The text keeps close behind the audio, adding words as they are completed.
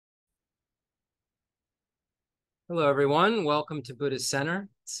Hello, everyone. Welcome to Buddhist Center.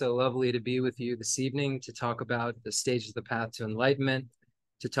 It's so lovely to be with you this evening to talk about the stages of the path to enlightenment,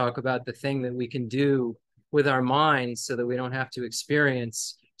 to talk about the thing that we can do with our minds so that we don't have to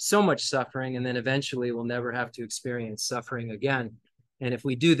experience so much suffering, and then eventually we'll never have to experience suffering again. And if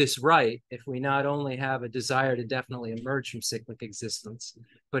we do this right, if we not only have a desire to definitely emerge from cyclic existence,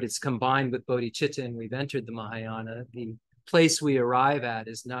 but it's combined with bodhicitta and we've entered the Mahayana, the place we arrive at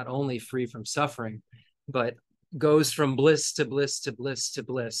is not only free from suffering, but goes from bliss to bliss to bliss to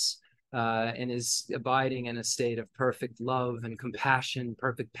bliss, and is abiding in a state of perfect love and compassion,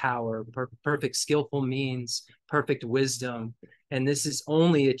 perfect power, perfect skillful means, perfect wisdom. And this is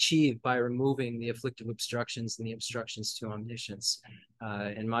only achieved by removing the afflictive obstructions and the obstructions to omniscience.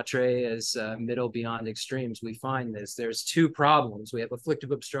 In Matre, as middle beyond extremes, we find this. There's two problems. We have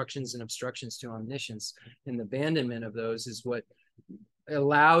afflictive obstructions and obstructions to omniscience. And the abandonment of those is what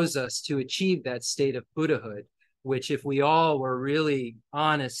allows us to achieve that state of Buddhahood, which if we all were really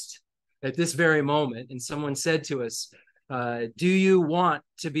honest at this very moment and someone said to us, do you want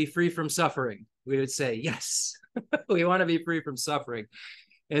to be free from suffering? We would say, yes, we want to be free from suffering.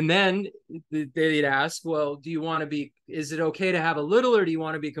 And then they'd ask, well, do you want to be, is it okay to have a little, or do you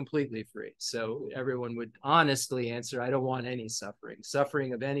want to be completely free? So everyone would honestly answer, I don't want any suffering.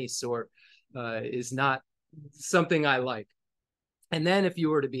 Suffering of any sort is not something I like. And then if you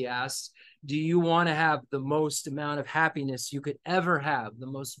were to be asked, do you want to have the most amount of happiness you could ever have, the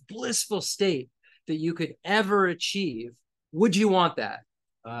most blissful state that you could ever achieve? Would you want that?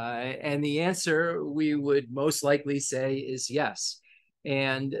 And the answer we would most likely say is yes.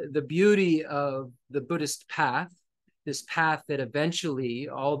 And the beauty of the Buddhist path, this path that eventually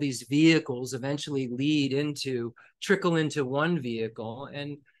all these vehicles eventually trickle into one vehicle.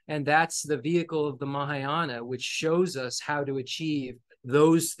 And that's the vehicle of the Mahayana, which shows us how to achieve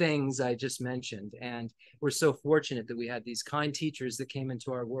those things I just mentioned. And we're so fortunate that we had these kind teachers that came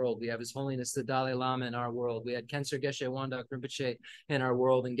into our world. We have His Holiness the Dalai Lama in our world. We had Khenser Geshe Wandak Rinpoche in our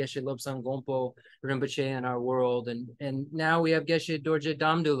world, and Geshe Lobsang Gompo Rinpoche in our world. And now we have Geshe Dorje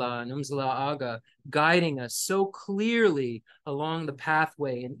Damdula and Umzala Aga guiding us so clearly along the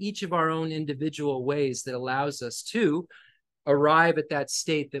pathway in each of our own individual ways that allows us to arrive at that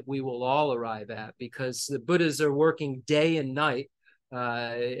state that we will all arrive at, because the Buddhas are working day and night,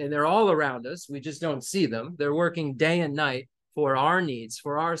 and they're all around us. We just don't see them. They're working day and night for our needs,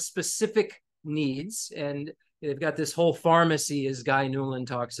 for our specific needs. And they've got this whole pharmacy, as Guy Newland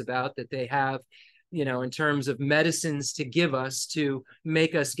talks about, that they have, in terms of medicines to give us to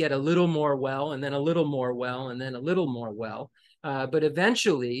make us get a little more well, and then a little more well, and then a little more well. But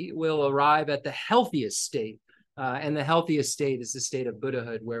eventually we'll arrive at the healthiest state. And the healthiest state is the state of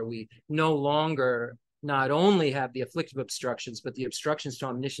Buddhahood, where we no longer not only have the afflictive obstructions, but the obstructions to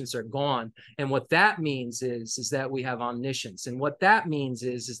omniscience are gone. And what that means is that we have omniscience. And what that means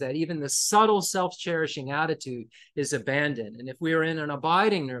is that even the subtle self-cherishing attitude is abandoned. And if we are in an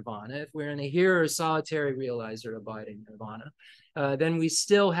abiding nirvana, if we're in a hearer, solitary realizer abiding nirvana, then we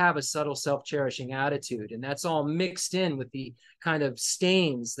still have a subtle self-cherishing attitude. And that's all mixed in with the kind of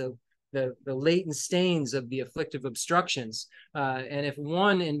stains, the latent stains of the afflictive obstructions. And if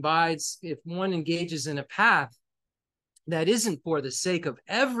one engages in a path that isn't for the sake of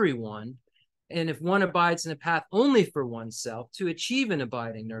everyone, and if one abides in a path only for oneself to achieve an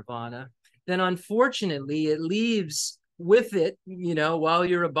abiding nirvana, then unfortunately it leaves with it, while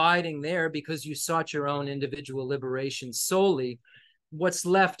you're abiding there because you sought your own individual liberation solely, what's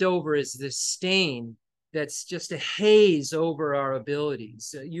left over is this stain that's just a haze over our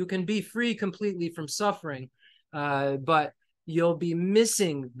abilities. You can be free completely from suffering, but you'll be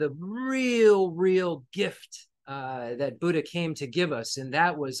missing the real gift that Buddha came to give us. And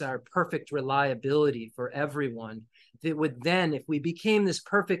that was our perfect reliability for everyone. That would then, if we became this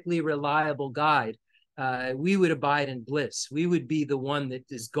perfectly reliable guide, we would abide in bliss. We would be the one that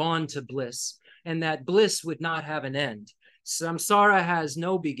is gone to bliss, and that bliss would not have an end. Samsara has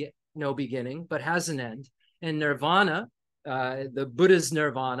no beginning, but has an end. And nirvana, the Buddha's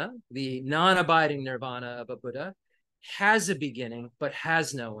nirvana, the non-abiding nirvana of a Buddha, has a beginning, but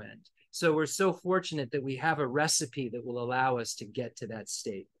has no end. So we're so fortunate that we have a recipe that will allow us to get to that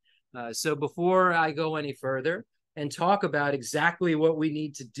state. So before I go any further and talk about exactly what we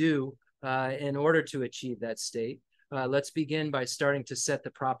need to do in order to achieve that state, let's begin by starting to set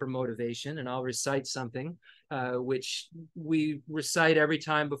the proper motivation. And I'll recite something which we recite every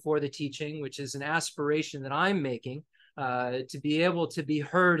time before the teaching, which is an aspiration that I'm making to be able to be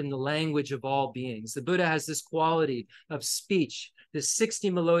heard in the language of all beings. The Buddha has this quality of speech, the 60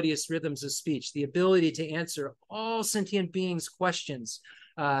 melodious rhythms of speech, the ability to answer all sentient beings' questions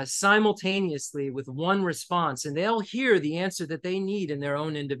simultaneously with one response, and they'll hear the answer that they need in their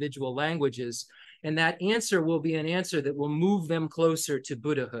own individual languages. And that answer will be an answer that will move them closer to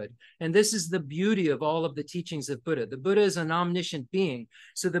Buddhahood. And this is the beauty of all of the teachings of Buddha. The Buddha is an omniscient being.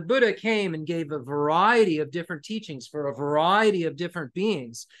 So the Buddha came and gave a variety of different teachings for a variety of different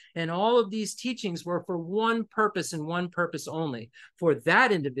beings. And all of these teachings were for one purpose and one purpose only, for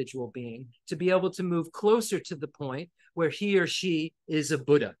that individual being to be able to move closer to the point where he or she is a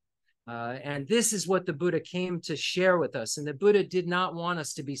Buddha. And this is what the Buddha came to share with us. And the Buddha did not want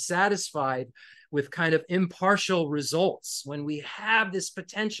us to be satisfied with kind of impartial results when we have this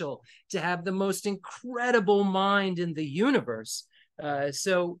potential to have the most incredible mind in the universe.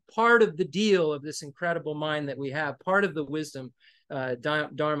 So part of the deal of this incredible mind that we have, part of the wisdom,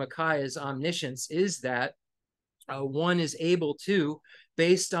 Dharmakaya, omniscience, is that one is able to,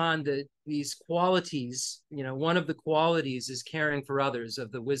 based on these qualities, one of the qualities is caring for others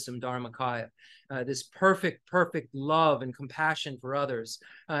of the wisdom Dharmakaya, this perfect love and compassion for others,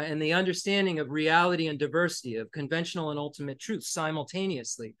 and the understanding of reality and diversity, of conventional and ultimate truth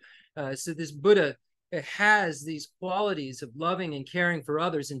simultaneously. So this Buddha has these qualities of loving and caring for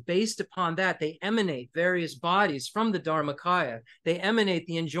others, and based upon that, they emanate various bodies from the Dharmakaya. They emanate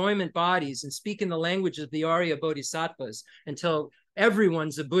the enjoyment bodies and speak in the language of the Arya Bodhisattvas until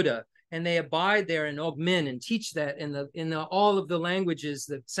everyone's a Buddha, and they abide there and augment and teach that in all of the languages,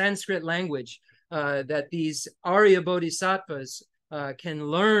 the Sanskrit language, that these Arya Bodhisattvas can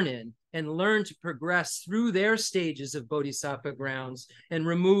learn in, and learn to progress through their stages of Bodhisattva grounds and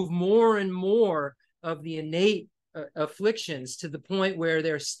remove more and more of the innate afflictions to the point where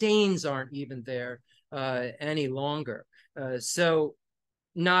their stains aren't even there any longer. So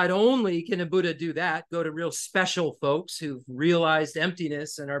not only can a Buddha do that, go to real special folks who've realized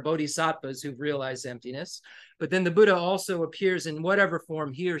emptiness and are bodhisattvas who've realized emptiness, but then the Buddha also appears in whatever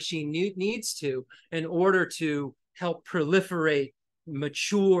form he or she needs to in order to help proliferate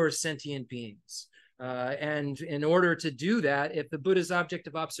mature sentient beings. And in order to do that, if the Buddha's object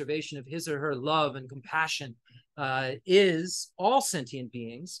of observation of his or her love and compassion is all sentient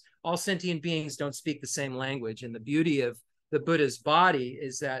beings don't speak the same language. And the beauty of the Buddha's body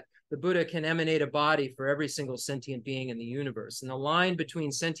is that the Buddha can emanate a body for every single sentient being in the universe. And the line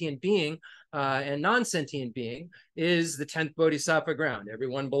between sentient being and non-sentient being is the 10th Bodhisattva ground.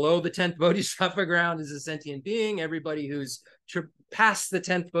 Everyone below the 10th Bodhisattva ground is a sentient being. Everybody who's past the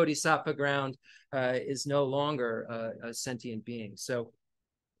 10th Bodhisattva ground is no longer a sentient being. So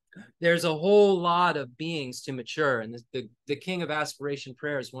there's a whole lot of beings to mature. And the King of Aspiration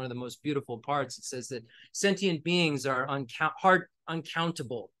prayer is one of the most beautiful parts. It says that sentient beings are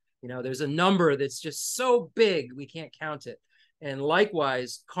uncountable. There's a number that's just so big, we can't count it. And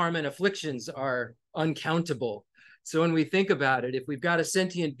likewise, karma and afflictions are uncountable. So when we think about it, if we've got a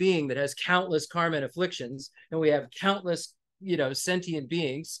sentient being that has countless karma and afflictions, and we have countless, sentient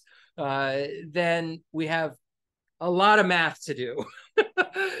beings, then we have a lot of math to do.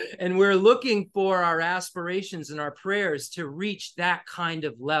 And we're looking for our aspirations and our prayers to reach that kind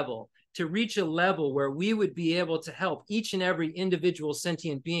of level, to reach a level where we would be able to help each and every individual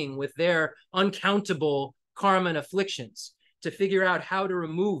sentient being with their uncountable karma and afflictions, to figure out how to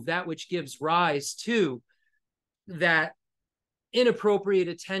remove that which gives rise to that inappropriate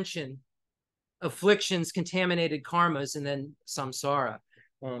attention, afflictions, contaminated karmas, and then samsara.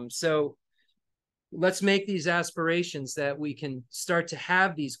 So let's make these aspirations that we can start to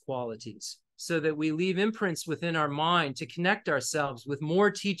have these qualities, so that we leave imprints within our mind to connect ourselves with more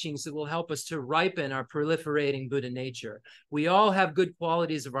teachings that will help us to ripen our proliferating Buddha nature. We all have good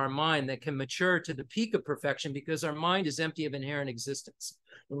qualities of our mind that can mature to the peak of perfection because our mind is empty of inherent existence.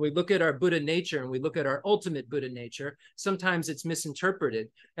 When we look at our Buddha nature and we look at our ultimate Buddha nature, sometimes it's misinterpreted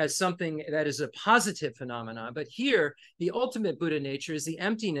as something that is a positive phenomenon. But here, the ultimate Buddha nature is the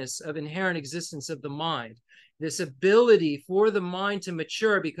emptiness of inherent existence of the mind. This ability for the mind to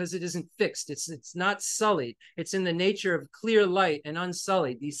mature because it isn't fixed. It's not sullied. It's in the nature of clear light and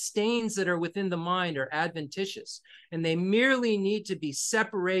unsullied. These stains that are within the mind are adventitious, and they merely need to be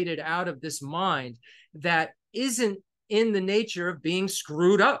separated out of this mind that isn't in the nature of being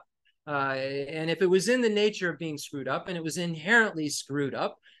screwed up. And if it was in the nature of being screwed up and it was inherently screwed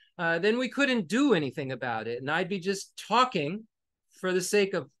up, then we couldn't do anything about it. And I'd be just talking for the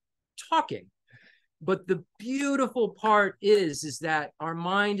sake of talking. But the beautiful part is that our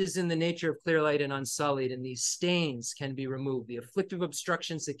mind is in the nature of clear light and unsullied, and these stains can be removed. The afflictive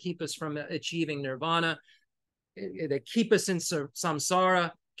obstructions that keep us from achieving nirvana, that keep us in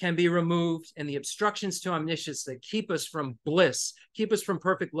samsara, can be removed, and the obstructions to omniscience that keep us from bliss, keep us from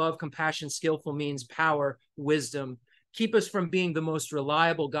perfect love, compassion, skillful means, power, wisdom, keep us from being the most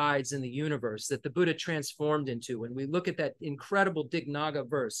reliable guides in the universe that the Buddha transformed into. When we look at that incredible Dignaga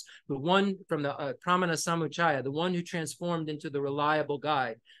verse, the one from the Pramana Samuccaya, the one who transformed into the reliable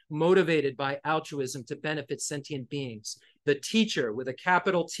guide, motivated by altruism to benefit sentient beings, the teacher with a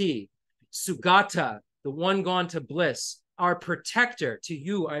capital T, Sugata, the one gone to bliss, our protector, to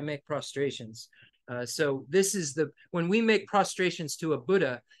you I make prostrations. So this is when we make prostrations to a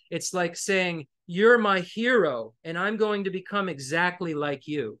Buddha, it's like saying, you're my hero, and I'm going to become exactly like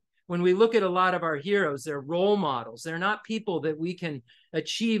you. When we look at a lot of our heroes, they're role models. They're not people that we can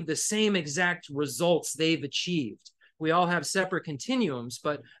achieve the same exact results they've achieved. We all have separate continuums,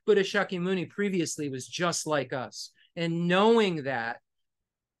 but Buddha Shakyamuni previously was just like us. And knowing that,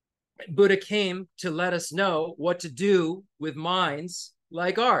 Buddha came to let us know what to do with minds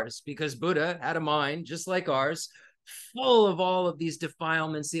like ours, because Buddha had a mind just like ours, full of all of these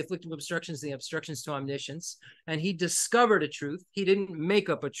defilements, the afflictive obstructions, the obstructions to omniscience. And he discovered a truth. He didn't make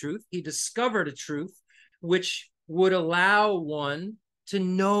up a truth. He discovered a truth which would allow one to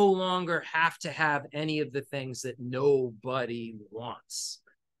no longer have to have any of the things that nobody wants.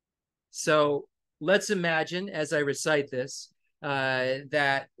 So let's imagine, as I recite this,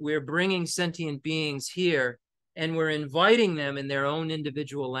 that we're bringing sentient beings here and we're inviting them in their own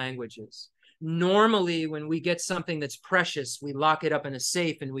individual languages. Normally, when we get something that's precious, we lock it up in a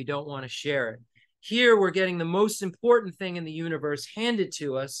safe and we don't want to share it. Here, we're getting the most important thing in the universe handed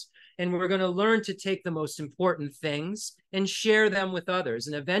to us, and we're going to learn to take the most important things and share them with others.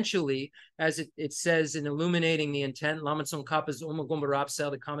 And eventually, as it says in Illuminating the Intent, Lamatsong Kappa's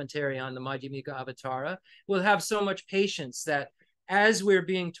the commentary on the Madhyamika Avatara, we'll have so much patience that as we're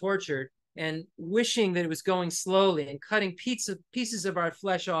being tortured and wishing that it was going slowly and cutting pieces of our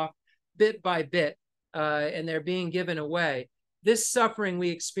flesh off bit by bit, and they're being given away, this suffering we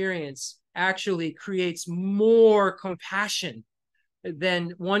experience actually creates more compassion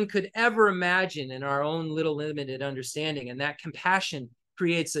than one could ever imagine in our own little limited understanding. And that compassion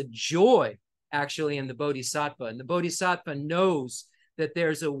creates a joy actually in the Bodhisattva. And the Bodhisattva knows that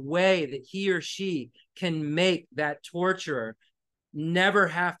there's a way that he or she can make that torturer never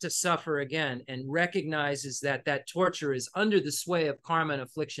have to suffer again, and recognizes that that torture is under the sway of karma and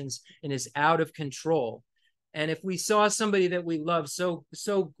afflictions and is out of control. And if we saw somebody that we love so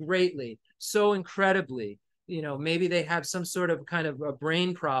greatly, so incredibly, maybe they have some sort of kind of a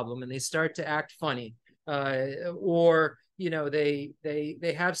brain problem and they start to act funny, or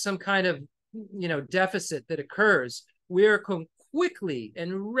they have some kind of deficit that occurs, we're quickly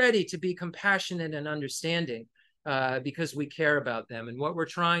and ready to be compassionate and understanding, because we care about them. And what we're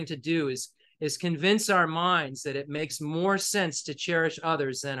trying to do is convince our minds that it makes more sense to cherish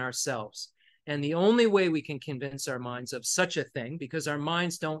others than ourselves. And the only way we can convince our minds of such a thing, because our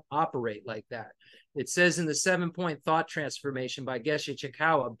minds don't operate like that. It says in the 7-point thought transformation by Geshe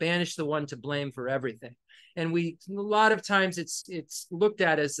Chikawa, banish the one to blame for everything. And a lot of times it's looked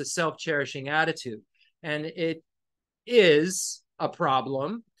at as the self-cherishing attitude. And it is a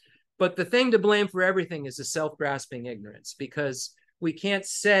problem. But the thing to blame for everything is a self-grasping ignorance, because we can't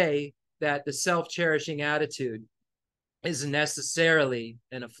say that the self-cherishing attitude is necessarily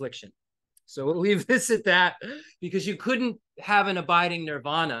an affliction. So we'll leave this at that, because you couldn't have an abiding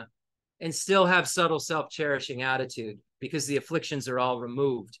nirvana and still have subtle self-cherishing attitude, because the afflictions are all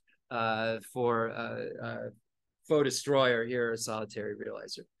removed for Foe Destroyer, here, a solitary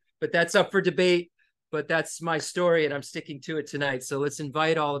realizer. But that's up for debate. But that's my story, and I'm sticking to it tonight. So let's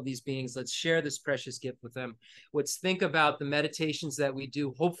invite all of these beings. Let's share this precious gift with them. Let's think about the meditations that we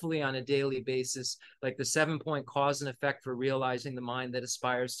do, hopefully on a daily basis, like the 7-point cause and effect for realizing the mind that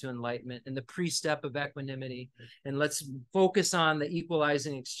aspires to enlightenment, and the pre-step of equanimity. And let's focus on the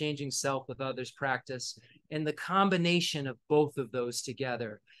equalizing, exchanging self with others practice, and the combination of both of those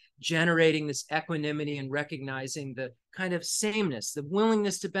together, generating this equanimity and recognizing the kind of sameness, the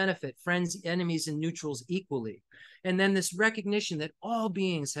willingness to benefit friends, enemies, and neutrals equally. And then this recognition that all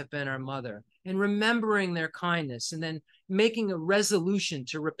beings have been our mother, and remembering their kindness, and then making a resolution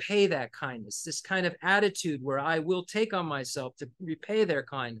to repay that kindness, this kind of attitude where I will take on myself to repay their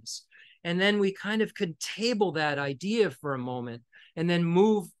kindness. And then we kind of could table that idea for a moment and then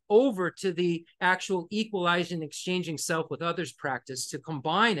move over to the actual equalizing, exchanging self with others practice to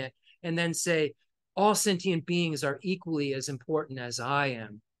combine it, and then say, all sentient beings are equally as important as I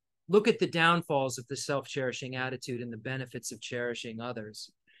am. Look at the downfalls of the self-cherishing attitude and the benefits of cherishing others.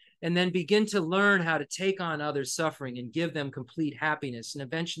 And then begin to learn how to take on others' suffering and give them complete happiness, and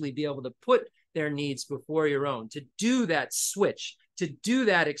eventually be able to put their needs before your own, to do that switch, to do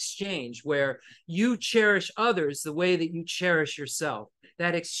that exchange where you cherish others the way that you cherish yourself.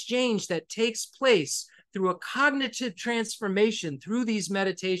 That exchange that takes place through a cognitive transformation through these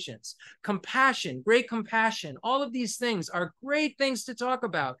meditations. Compassion, great compassion, all of these things are great things to talk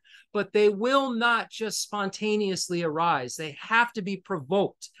about, but they will not just spontaneously arise. They have to be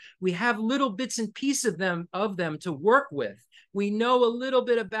provoked. We have little bits and pieces of them to work with. We know a little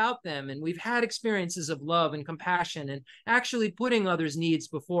bit about them, and we've had experiences of love and compassion and actually putting others' needs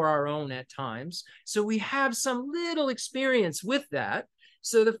before our own at times. So we have some little experience with that.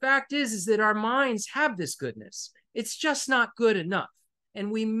 So the fact is that our minds have this goodness. It's just not good enough. And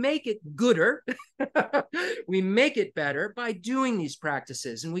we make it gooder, we make it better by doing these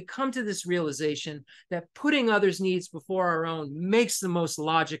practices. And we come to this realization that putting others' needs before our own makes the most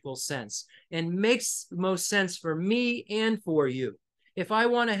logical sense and makes the most sense for me and for you. If I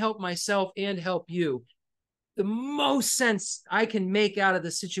want to help myself and help you, the most sense I can make out of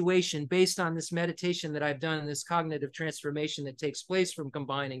the situation based on this meditation that I've done and this cognitive transformation that takes place from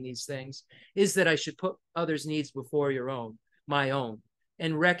combining these things is that I should put others' needs before my own.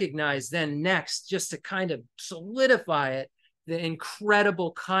 And recognize then next, just to kind of solidify it, the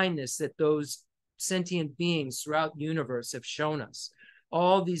incredible kindness that those sentient beings throughout the universe have shown us.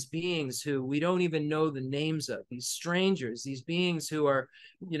 All these beings who we don't even know the names of, these strangers, these beings who are,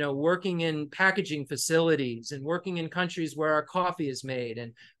 working in packaging facilities and working in countries where our coffee is made,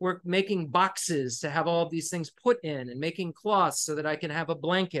 and we're making boxes to have all of these things put in, and making cloths so that I can have a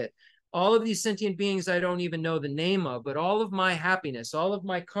blanket. All of these sentient beings I don't even know the name of, but all of my happiness, all of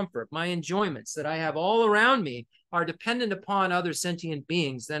my comfort, my enjoyments that I have all around me are dependent upon other sentient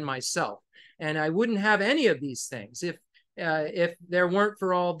beings than myself. And I wouldn't have any of these things if there weren't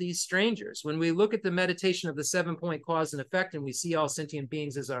for all these strangers. When we look at the meditation of the 7-point cause and effect and we see all sentient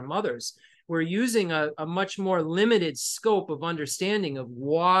beings as our mothers, we're using a much more limited scope of understanding of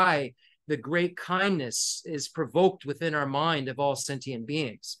why the great kindness is provoked within our mind of all sentient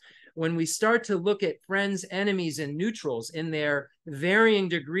beings. When we start to look at friends, enemies, and neutrals in their varying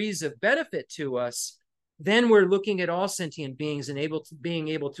degrees of benefit to us, then we're looking at all sentient beings and being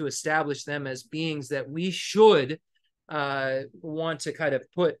able to establish them as beings that we should want to kind of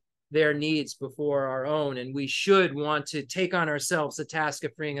put their needs before our own. And we should want to take on ourselves the task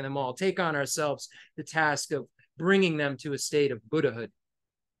of freeing them all, take on ourselves the task of bringing them to a state of Buddhahood.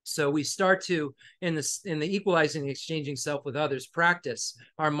 So we start to, in the equalizing and exchanging self with others practice,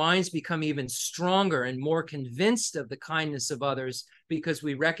 our minds become even stronger and more convinced of the kindness of others, because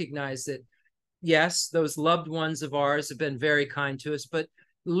we recognize that, yes, those loved ones of ours have been very kind to us, but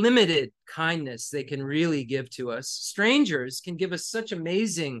limited kindness they can really give to us. Strangers can give us such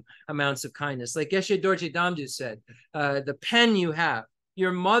amazing amounts of kindness. Like Geshe Dorje Damdu said, the pen you have,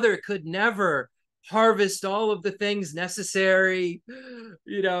 your mother could never harvest all of the things necessary,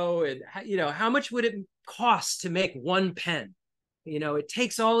 and how much would it cost to make one pen? It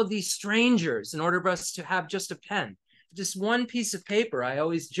takes all of these strangers in order for us to have just a pen, just one piece of paper. I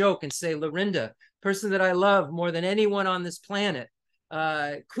always joke and say, Lorinda, person that I love more than anyone on this planet,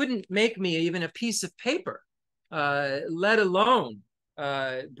 couldn't make me even a piece of paper, let alone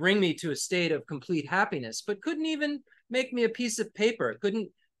bring me to a state of complete happiness, but couldn't even make me a piece of paper,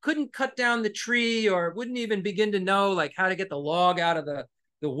 couldn't cut down the tree, or wouldn't even begin to know like how to get the log out of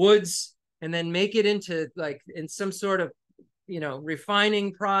the woods and then make it into like in some sort of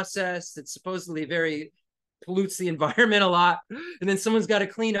refining process that supposedly very pollutes the environment a lot, and then someone's got to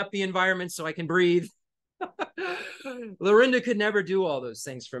clean up the environment so I can breathe. Lorinda could never do all those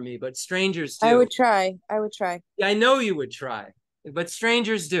things for me, but strangers do. I would try. Yeah, I know you would try, but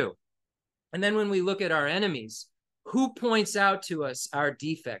strangers do. And then when we look at our enemies, who points out to us our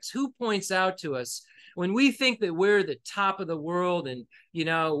defects? Who points out to us when we think that we're the top of the world and,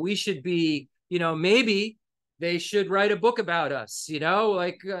 we should be, maybe they should write a book about us, and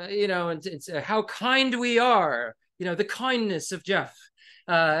how kind we are, the kindness of Jeff.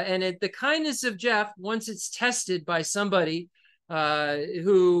 The kindness of Jeff, once it's tested by somebody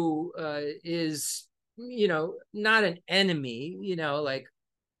who is, not an enemy, like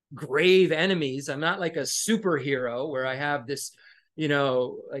grave enemies. I'm not like a superhero where I have this,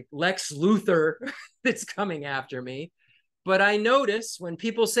 like Lex Luthor that's coming after me. But I notice when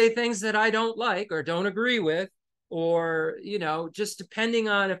people say things that I don't like or don't agree with, or, just depending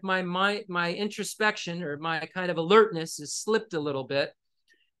on if my introspection or my kind of alertness is slipped a little bit,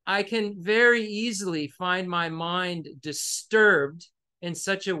 I can very easily find my mind disturbed in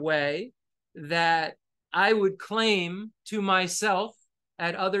such a way that I would claim to myself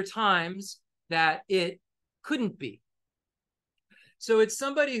at other times that it couldn't be. So it's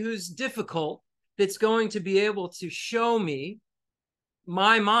somebody who's difficult that's going to be able to show me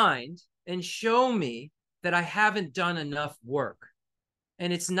my mind and show me that I haven't done enough work.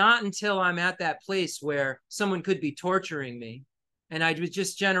 And it's not until I'm at that place where someone could be torturing me and I would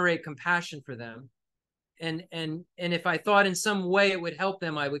just generate compassion for them. And if I thought in some way it would help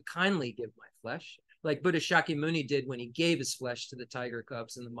them, I would kindly give my flesh, like Buddha Shakyamuni did when he gave his flesh to the tiger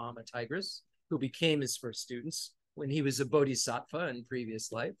cubs and the mama tigress, who became his first students when he was a bodhisattva in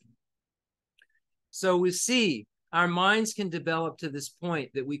previous life. So we see our minds can develop to this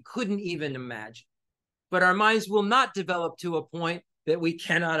point that we couldn't even imagine, but our minds will not develop to a point that we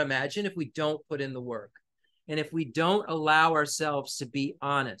cannot imagine if we don't put in the work. And if we don't allow ourselves to be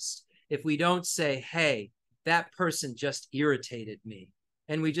honest, if we don't say, hey, that person just irritated me.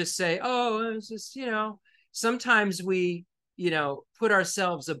 And we just say, oh, it's just, sometimes we, put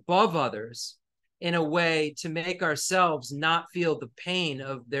ourselves above others in a way to make ourselves not feel the pain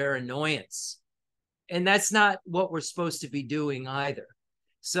of their annoyance. And that's not what we're supposed to be doing either.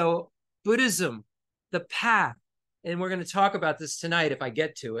 So Buddhism, the path, and we're going to talk about this tonight if I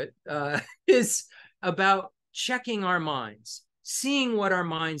get to it, is about checking our minds, seeing what our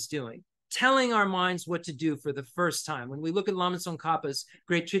mind's doing, telling our minds what to do for the first time. When we look at Lama Tsongkhapa's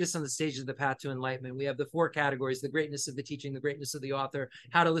great treatise on the stages of the path to enlightenment, we have the 4 categories: the greatness of the teaching, the greatness of the author,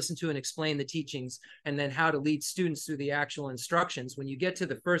 how to listen to and explain the teachings, and then how to lead students through the actual instructions. When you get to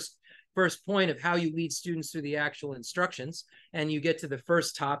the first point of how you lead students through the actual instructions, and you get to the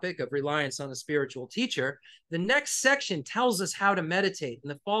first topic of reliance on a spiritual teacher, the next section tells us how to meditate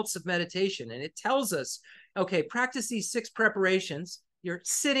and the faults of meditation. And it tells us, okay, practice these 6 preparations. You're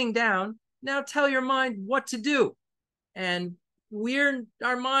sitting down. Now tell your mind what to do. And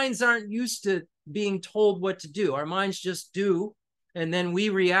our minds aren't used to being told what to do. Our minds just do. And then we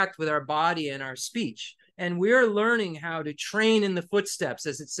react with our body and our speech. And we're learning how to train in the footsteps,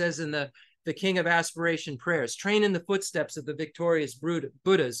 as it says in the King of Aspiration prayers, train in the footsteps of the victorious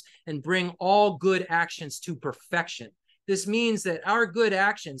Buddhas and bring all good actions to perfection. This means that our good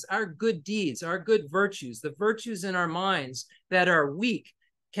actions, our good deeds, our good virtues, the virtues in our minds that are weak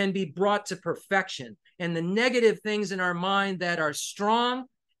can be brought to perfection. And the negative things in our mind that are strong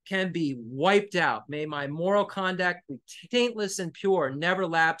can be wiped out. May my moral conduct be taintless and pure, never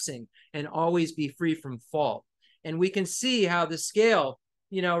lapsing, and always be free from fault. And we can see how the scale,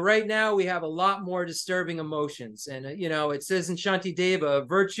 right now we have a lot more disturbing emotions. And, it says in Shantideva, a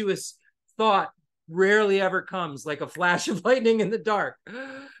virtuous thought rarely ever comes like a flash of lightning in the dark,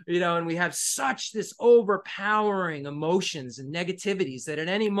 and we have such this overpowering emotions and negativities that at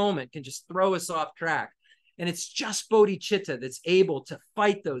any moment can just throw us off track. And it's just bodhicitta that's able to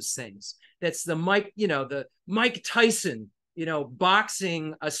fight those things. That's the Mike Tyson,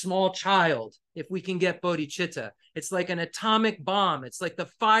 boxing a small child. If we can get bodhicitta, it's like an atomic bomb. It's like the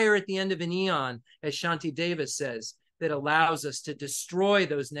fire at the end of an eon, as Shantideva says, that allows us to destroy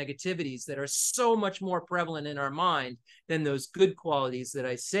those negativities that are so much more prevalent in our mind than those good qualities that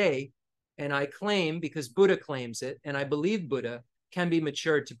I say and I claim, because Buddha claims it, and I believe Buddha, can be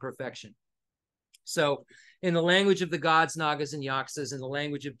matured to perfection. So in the language of the gods, nagas, and yaksas, in the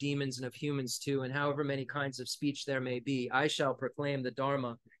language of demons and of humans too, and however many kinds of speech there may be, I shall proclaim the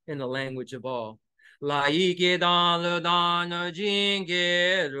Dharma in the language of all. So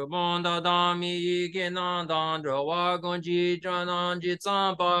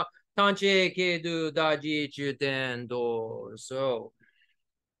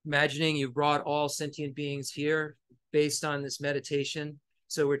imagining you've brought all sentient beings here based on this meditation.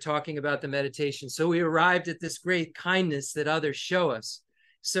 So we're talking about the meditation. So we arrived at this great kindness that others show us.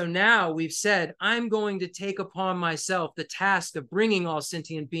 So now we've said, I'm going to take upon myself the task of bringing all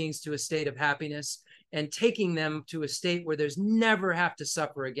sentient beings to a state of happiness and taking them to a state where there's never have to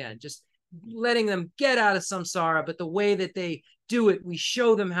suffer again, just letting them get out of samsara. But the way that they do it, we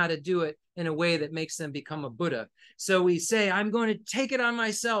show them how to do it in a way that makes them become a Buddha. So we say, I'm going to take it on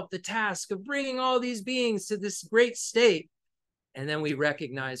myself, the task of bringing all these beings to this great state. And then we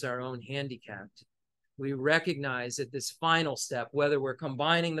recognize our own handicap. We recognize at this final step, whether we're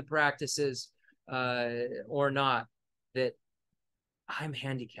combining the practices or not, that I'm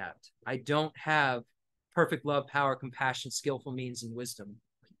handicapped. I don't have perfect love, power, compassion, skillful means, and wisdom.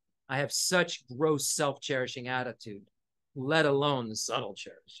 I have such gross self-cherishing attitude, let alone the subtle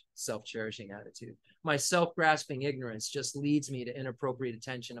self-cherishing attitude. My self-grasping ignorance just leads me to inappropriate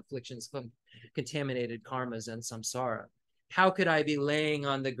attention, afflictions, contaminated karmas, and samsara. How could I be laying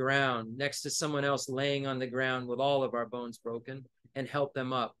on the ground next to someone else laying on the ground with all of our bones broken and help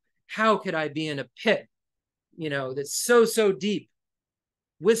them up? How could I be in a pit, that's so deep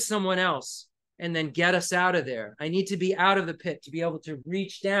with someone else and then get us out of there? I need to be out of the pit to be able to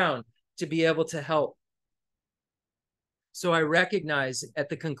reach down, to be able to help. So I recognize at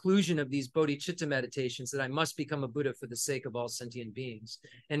the conclusion of these bodhicitta meditations that I must become a Buddha for the sake of all sentient beings.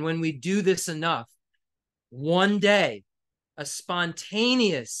 And when we do this enough, one day, a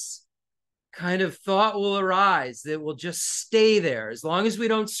spontaneous kind of thought will arise that will just stay there as long as we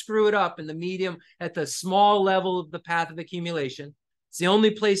don't screw it up in the medium at the small level of the path of accumulation. It's the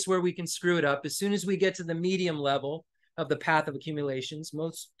only place where we can screw it up. As soon as we get to the medium level of the path of accumulations,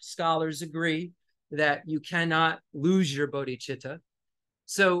 most scholars agree that you cannot lose your bodhicitta.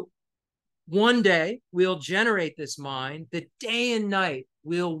 So one day we'll generate this mind that day and night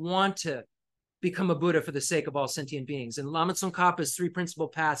we'll want to become a Buddha for the sake of all sentient beings. In Lama Tsongkhapa's three principal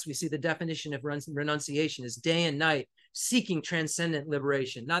paths, we see the definition of renunciation is day and night seeking transcendent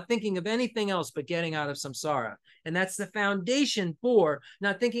liberation, not thinking of anything else but getting out of samsara. And that's the foundation for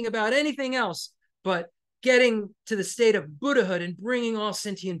not thinking about anything else but getting to the state of Buddhahood and bringing all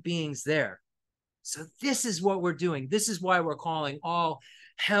sentient beings there. So this is what we're doing. This is why we're calling all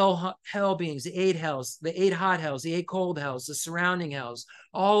hell beings, the 8 hells, the 8 hot hells, the 8 cold hells, the surrounding hells,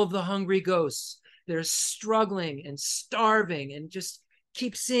 all of the hungry ghosts that are struggling and starving and just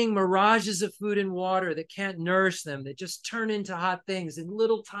keep seeing mirages of food and water that can't nourish them, that just turn into hot things in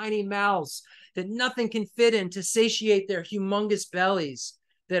little tiny mouths that nothing can fit in to satiate their humongous bellies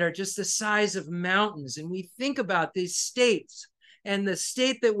that are just the size of mountains. And we think about these states and the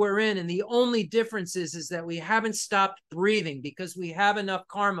state that we're in, and the only difference is that we haven't stopped breathing because we have enough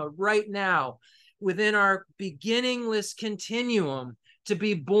karma right now within our beginningless continuum to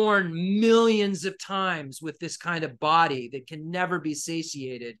be born millions of times with this kind of body that can never be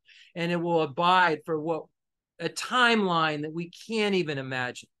satiated, and it will abide for what a timeline that we can't even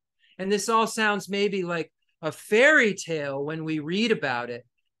imagine. And this all sounds maybe like a fairy tale when we read about it,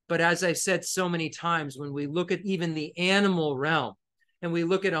 but as I've said so many times, when we look at even the animal realm, and we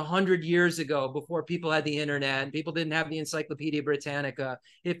look at 100 years ago, before people had the internet and people didn't have the Encyclopedia Britannica,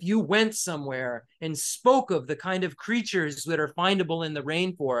 if you went somewhere and spoke of the kind of creatures that are findable in the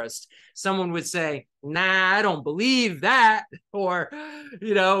rainforest, someone would say, nah, I don't believe that. Or,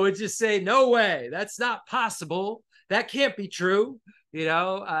 would just say, no way, that's not possible. That can't be true.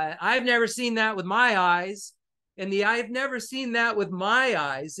 I've never seen that with my eyes. And the I've never seen that with my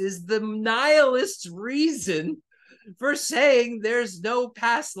eyes is the nihilist reason for saying there's no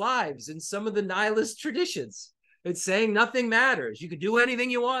past lives in some of the nihilist traditions. It's saying nothing matters. You can do anything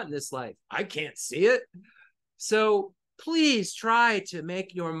you want in this life. I can't see it. So please try to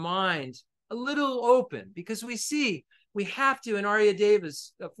make your mind a little open, because we have to, in Arya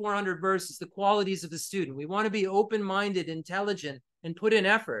Deva's 400 verses, the qualities of the student. We want to be open-minded, intelligent, and put in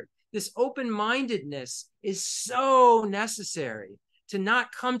effort. This open-mindedness is so necessary to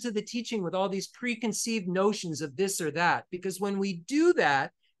not come to the teaching with all these preconceived notions of this or that, because when we do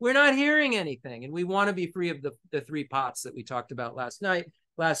that, we're not hearing anything. And we want to be free of the 3 pots that we talked about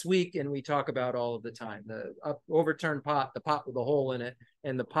last week, and we talk about all of the time: the overturned pot, the pot with a hole in it,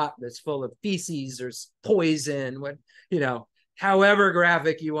 and the pot that's full of feces or poison, however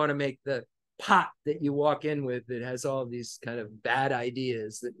graphic you want to make the pot that you walk in with, that has all these kind of bad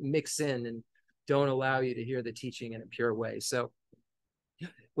ideas that mix in and don't allow you to hear the teaching in a pure way. So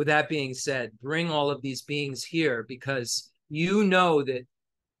with that being said, bring all of these beings here, because you know that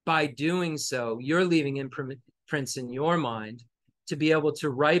by doing so, you're leaving imprints in your mind to be able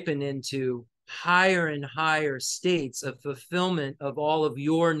to ripen into higher and higher states of fulfillment of all of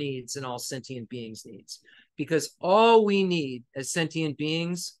your needs and all sentient beings' needs. Because all we need as sentient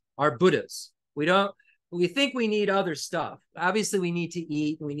beings are Buddhas. We think we need other stuff. Obviously, we need to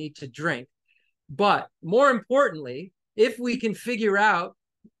eat, we need to drink. But more importantly, if we can figure out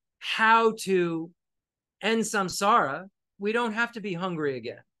how to end samsara, we don't have to be hungry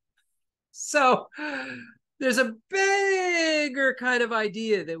again. So there's a bigger kind of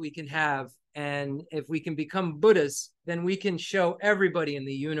idea that we can have. And if we can become Buddhas, then we can show everybody in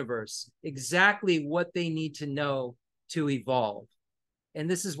the universe exactly what they need to know to evolve. And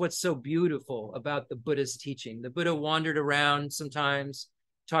this is what's so beautiful about the Buddha's teaching. The Buddha wandered around sometimes,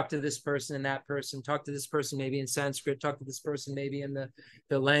 talk to this person and that person, talk to this person maybe in Sanskrit, talk to this person maybe in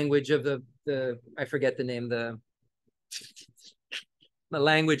the language of the I forget the name, the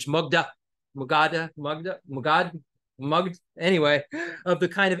language Mugda, anyway, of the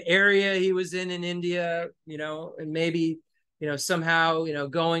kind of area he was in India, and maybe, somehow,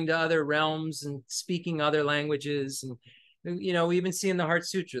 going to other realms and speaking other languages. And You know, we even see in the Heart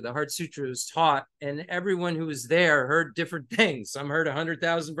Sutra was taught, and everyone who was there heard different things. Some heard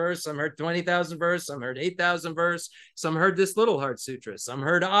 100,000 verse, some heard 20,000 verse, some heard 8,000 verse, some heard this little Heart Sutra, some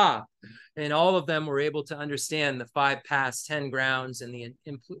heard and all of them were able to understand the 5 paths, 10 grounds, and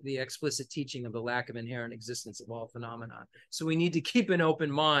the explicit teaching of the lack of inherent existence of all phenomena. So we need to keep an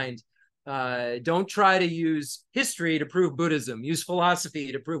open mind. Don't try to use history to prove Buddhism. Use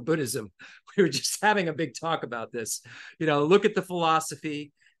philosophy to prove Buddhism. We were just having a big talk about this. You know, look at the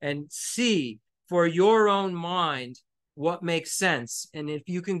philosophy and see for your own mind what makes sense. And if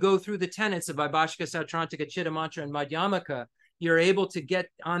you can go through the tenets of Vaibhashika, Sautrantika, Chittamantra, and Madhyamaka, you're able to get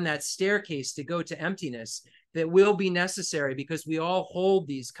on that staircase to go to emptiness that will be necessary, because we all hold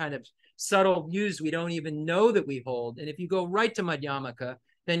these kind of subtle views we don't even know that we hold. And if you go right to Madhyamaka,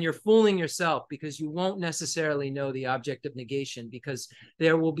 then you're fooling yourself, because you won't necessarily know the object of negation, because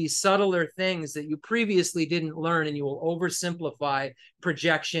there will be subtler things that you previously didn't learn, and you will oversimplify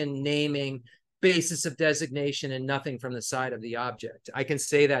projection, naming, basis of designation, and nothing from the side of the object. I can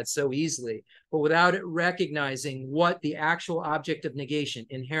say that so easily, but without it recognizing what the actual object of negation,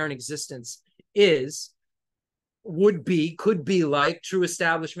 inherent existence, is, would be, could be like, true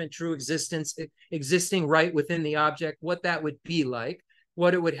establishment, true existence, existing right within the object, what that would be like,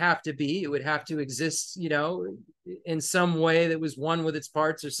 what it would have to be. It would have to exist, you know, in some way that was one with its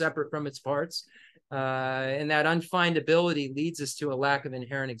parts or separate from its parts. And that unfindability leads us to a lack of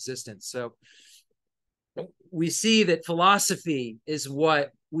inherent existence. So we see that philosophy is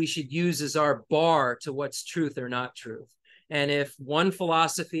what we should use as our bar to what's truth or not truth. And if one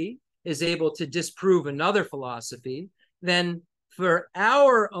philosophy is able to disprove another philosophy, then for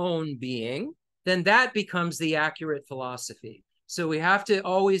our own being, then that becomes the accurate philosophy. So we have to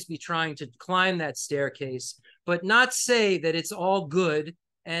always be trying to climb that staircase, but not say that it's all good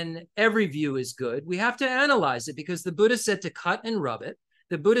and every view is good. We have to analyze it, because the Buddha said to cut and rub it.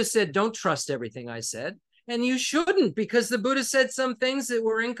 The Buddha said, don't trust everything I said. And you shouldn't, because the Buddha said some things that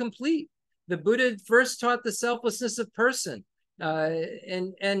were incomplete. The Buddha first taught the selflessness of person,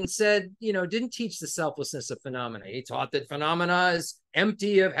 and said, you know, didn't teach the selflessness of phenomena. He taught that phenomena is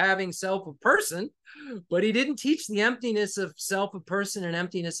empty of having self of person, but he didn't teach the emptiness of self of person and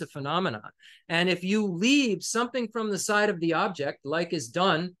emptiness of phenomena. And if you leave something from the side of the object, like is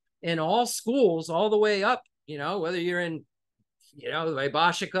done in all schools all the way up, you know, whether you're in, you know,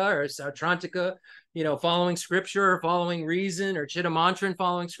 Vaibhashika or Sautrantika, you know, following scripture or following reason, or Chittamantra and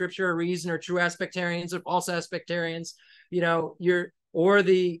following scripture or reason, or true aspectarians or false aspectarians, you know, or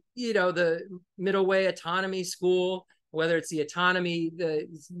the, you know, the middle way autonomy school, whether it's the autonomy,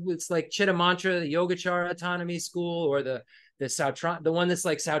 it's like Chittamantra, the Yogacara autonomy school, or the one that's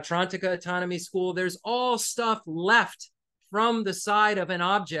like Sautrantika autonomy school. There's all stuff left from the side of an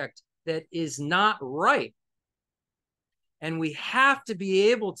object that is not right. And we have to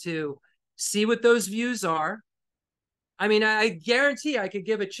be able to see what those views are. I mean, I guarantee I could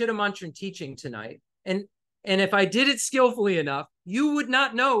give a Chittamantra teaching tonight, and if I did it skillfully enough, you would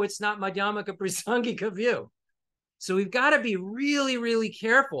not know it's not Madhyamaka Prasangika view. So we've got to be really, really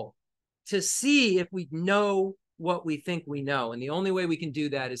careful to see if we know what we think we know. And the only way we can do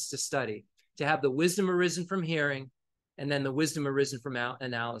that is to study, to have the wisdom arisen from hearing, and then the wisdom arisen from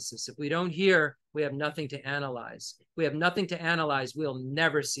analysis. If we don't hear, we have nothing to analyze. If we have nothing to analyze, we'll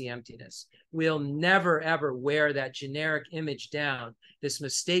never see emptiness. We'll never, ever wear that generic image down, this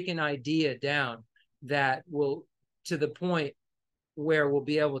mistaken idea down, that will, to the point where we'll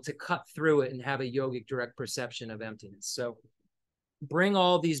be able to cut through it and have a yogic direct perception of emptiness. So bring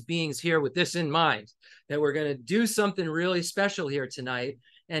all these beings here with this in mind, that we're going to do something really special here tonight,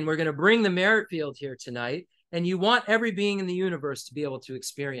 and we're going to bring the merit field here tonight. And you want every being in the universe to be able to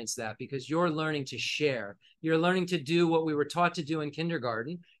experience that, because you're learning to share. You're learning to do what we were taught to do in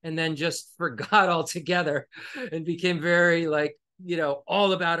kindergarten, and then just forgot altogether and became very, like, you know,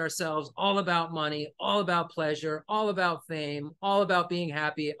 all about ourselves, all about money, all about pleasure, all about fame, all about being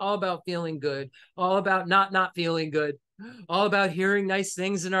happy, all about feeling good, all about not feeling good, all about hearing nice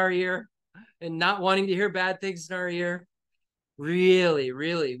things in our ear and not wanting to hear bad things in our ear. Really,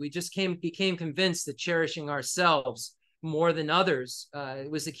 really, we just became convinced that cherishing ourselves more than others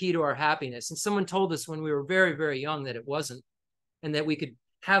was the key to our happiness. And someone told us when we were very, very young that it wasn't, and that we could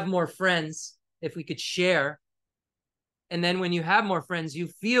have more friends if we could share. And then when you have more friends, you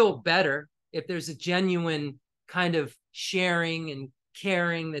feel better. If there's a genuine kind of sharing and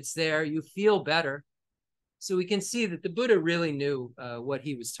caring that's there, you feel better. So we can see that the Buddha really knew what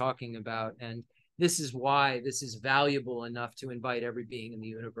he was talking about. And this is why this is valuable enough to invite every being in the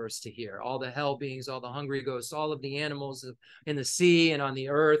universe to hear. All the hell beings, all the hungry ghosts, all of the animals in the sea and on the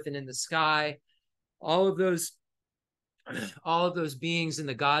earth and in the sky, all of those all of those beings in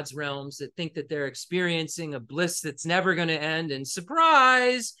the God's realms that think that they're experiencing a bliss that's never going to end. And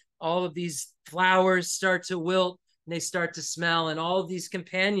surprise, all of these flowers start to wilt and they start to smell. And all of these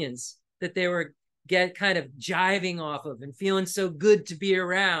companions that they were kind of jiving off of and feeling so good to be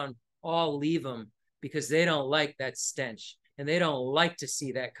around all leave them because they don't like that stench. And they don't like to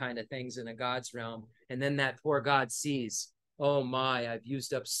see that kind of things in a God's realm. And then that poor God sees, oh my, I've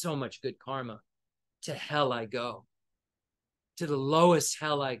used up so much good karma. To hell I go. To the lowest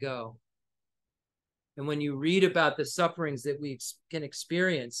hell I go. And when you read about the sufferings that we can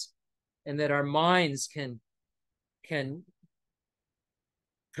experience and that our minds can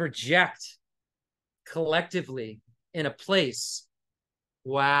project collectively in a place,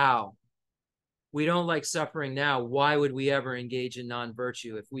 wow, we don't like suffering now. Why would we ever engage in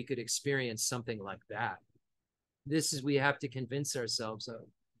non-virtue if we could experience something like that? This is, we have to convince ourselves of.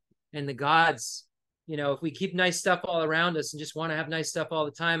 And the gods, you know, if we keep nice stuff all around us and just want to have nice stuff all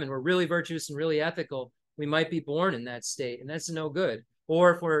the time and we're really virtuous and really ethical, we might be born in that state, and that's no good.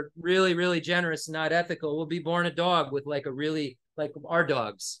 Or if we're really, really generous and not ethical, we'll be born a dog with like a really, like our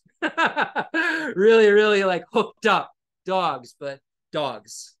dogs, really, really like hooked up dogs, but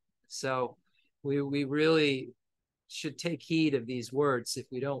dogs. So we really should take heed of these words if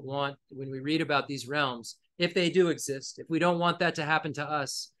we don't want, when we read about these realms, if they do exist, if we don't want that to happen to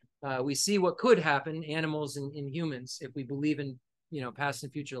us. We see what could happen, animals and humans, if we believe in, you know, past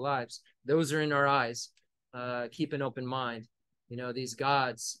and future lives. Those are in our eyes. Keep an open mind. You know, these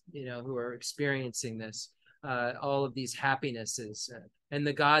gods, you know, who are experiencing this, all of these happinesses, and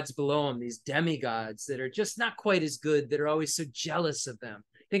the gods below them, these demigods that are just not quite as good, that are always so jealous of them.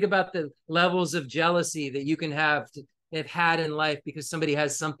 Think about the levels of jealousy that you can have had in life because somebody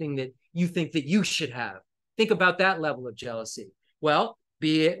has something that you think that you should have. Think about that level of jealousy. Well,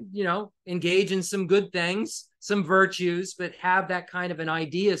 be it, you know, engage in some good things, some virtues, but have that kind of an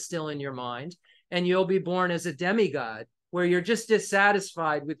idea still in your mind, and you'll be born as a demigod, where you're just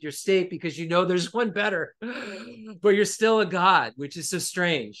dissatisfied with your state because you know there's one better, but you're still a god, which is so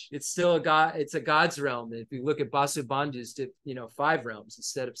strange. It's still a god. It's a god's realm. If you look at Vasubandhu's, you know, 5 realms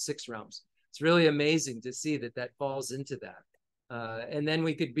instead of 6 realms. It's really amazing to see that that falls into that. And then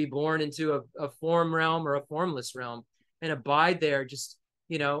we could be born into a form realm or a formless realm and abide there, just,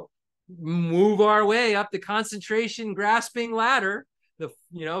 you know, move our way up the concentration grasping ladder, the,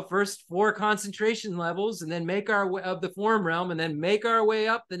 you know, first 4 concentration levels, and then make our way of the form realm, and then make our way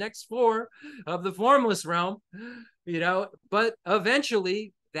up the next 4 of the formless realm, you know, but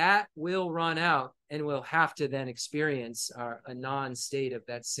eventually that will run out and we'll have to then experience a non-state of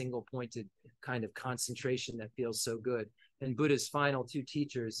that single pointed kind of concentration that feels so good. And Buddha's final 2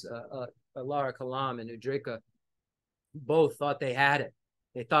 teachers, Alara Kalam and Udrika, both thought they had it.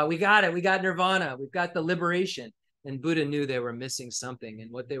 They thought, we got it. We got nirvana. We've got the liberation. And Buddha knew they were missing something. And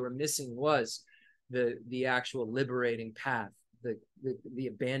what they were missing was the actual liberating path, the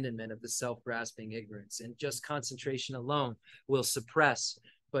abandonment of the self-grasping ignorance. And just concentration alone will suppress.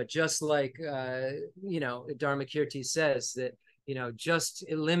 But just like, you know, Dharmakirti says that, you know, just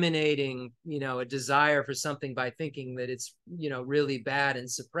eliminating, you know, a desire for something by thinking that it's, you know, really bad and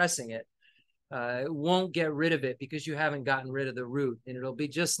suppressing it, won't get rid of it because you haven't gotten rid of the root. And it'll be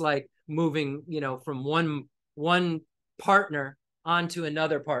just like moving, you know, from one partner onto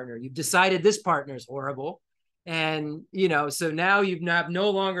another partner. You've decided this partner is horrible. And, you know, so now you have no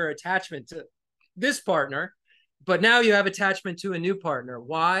longer attachment to this partner, but now you have attachment to a new partner.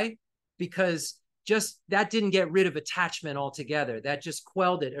 Why? Because just that didn't get rid of attachment altogether. That just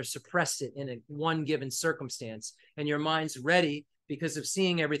quelled it or suppressed it in one given circumstance. And your mind's ready because of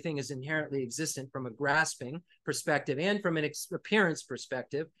seeing everything as inherently existent from a grasping perspective and from an appearance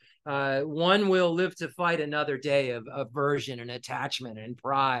perspective. One will live to fight another day of aversion and attachment and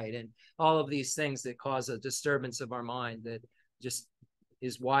pride and all of these things that cause a disturbance of our mind that just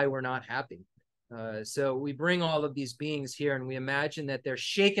is why we're not happy. So we bring all of these beings here and we imagine that they're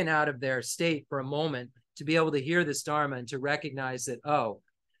shaken out of their state for a moment to be able to hear this Dharma and to recognize that, oh,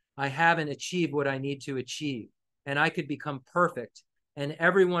 I haven't achieved what I need to achieve. And I could become perfect. And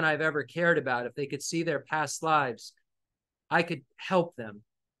everyone I've ever cared about, if they could see their past lives, I could help them.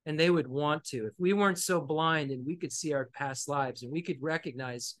 And they would want to. If we weren't so blind and we could see our past lives and we could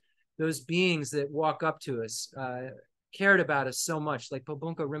recognize those beings that walk up to us, cared about us so much, like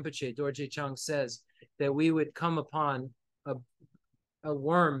Pabunka Rinpoche, Dorje Chang says, that we would come upon a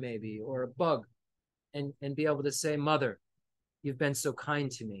worm maybe or a bug and be able to say, Mother, you've been so kind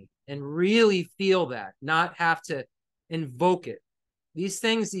to me, and really feel that, not have to invoke it. These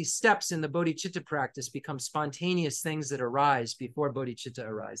things, these steps in the bodhicitta practice become spontaneous things that arise before bodhicitta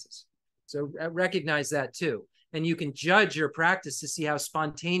arises. So recognize that too. and you can judge your practice to see how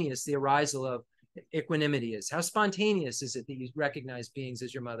spontaneous the arisal of equanimity is. How spontaneous is it that you recognize beings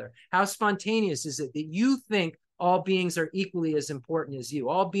as your mother? How spontaneous is it that you think all beings are equally as important as you?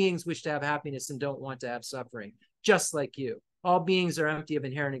 All beings wish to have happiness and don't want to have suffering, just like you. All beings are empty of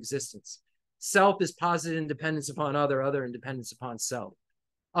inherent existence. Self is posited independence upon other, other independence upon self.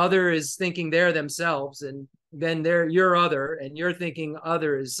 Other is thinking they're themselves, and then they're your other, and you're thinking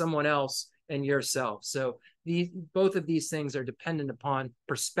other is someone else and yourself. So both of these things are dependent upon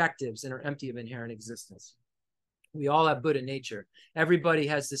perspectives and are empty of inherent existence. We all have Buddha nature. Everybody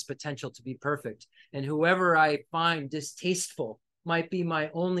has this potential to be perfect. And whoever I find distasteful might be my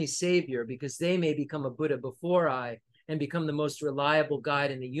only savior, because they may become a Buddha before I and become the most reliable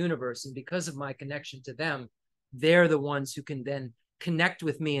guide in the universe. And because of my connection to them, they're the ones who can then connect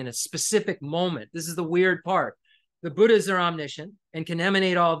with me in a specific moment. This is the weird part. The Buddhas are omniscient and can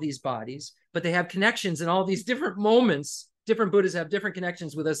emanate all of these bodies, but they have connections in all these different moments. Different Buddhas have different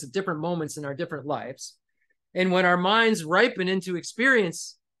connections with us at different moments in our different lives. And when our minds ripen into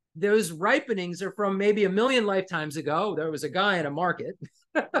experience, those ripenings are from maybe 1 million lifetimes ago. There was a guy in a market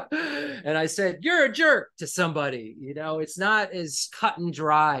and I said, "You're a jerk" to somebody. You know, it's not as cut and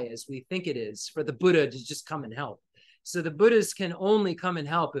dry as we think it is for the Buddha to just come and help. So the Buddhas can only come and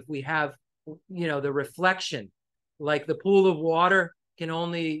help if we have, you know, the reflection. Like the pool of water can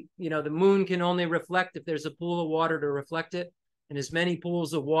only, you know, the moon can only reflect if there's a pool of water to reflect it. And as many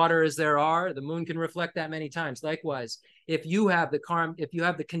pools of water as there are, the moon can reflect that many times. Likewise, if you have the karma, if you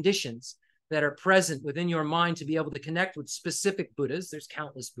have the conditions that are present within your mind to be able to connect with specific Buddhas, there's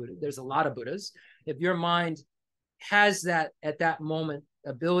countless Buddhas, there's a lot of Buddhas. If your mind has that at that moment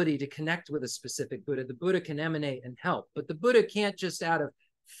ability to connect with a specific Buddha, the Buddha can emanate and help. But the Buddha can't just out of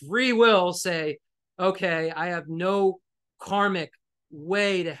free will say, okay, I have no karmic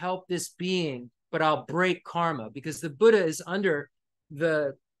way to help this being, but I'll break karma, because the Buddha is under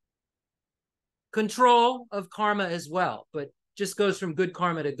the control of karma as well, but just goes from good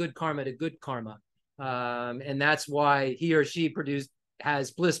karma to good karma to good karma. And that's why he or she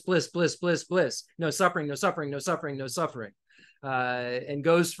has bliss, bliss, bliss, bliss, bliss, no suffering, no suffering, no suffering, no suffering. And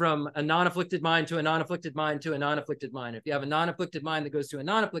goes from a non-afflicted mind to a non-afflicted mind to a non-afflicted mind. If you have a non-afflicted mind that goes to a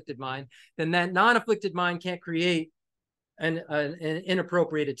non-afflicted mind, then that non-afflicted mind can't create an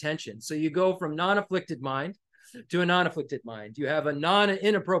inappropriate attention. So you go from non-afflicted mind to a non-afflicted mind. You have a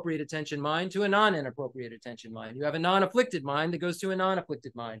non-inappropriate attention mind to a non-inappropriate attention mind. You have a non-afflicted mind that goes to a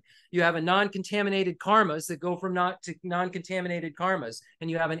non-afflicted mind. You have a non-contaminated karmas that go from not to non-contaminated karmas.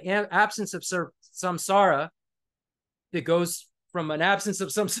 And you have an absence of samsara that goes from an absence of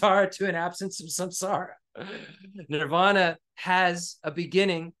samsara to an absence of samsara. Nirvana has a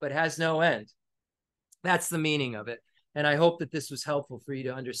beginning, but has no end. That's the meaning of it. And I hope that this was helpful for you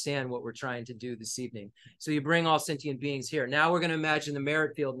to understand what we're trying to do this evening. So you bring all sentient beings here. Now we're going to imagine the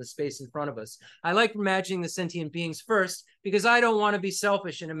merit field in the space in front of us. I like imagining the sentient beings first, because I don't want to be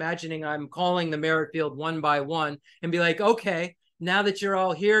selfish in imagining I'm calling the merit field one by one and be like, okay, now that you're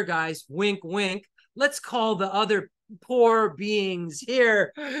all here, guys, wink, wink, let's call the other poor beings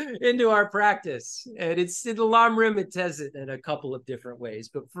here into our practice. And it's in the Lam Rim, it says it in a couple of different ways.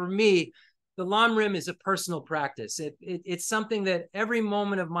 But for me, the Lam Rim is a personal practice. It's something that every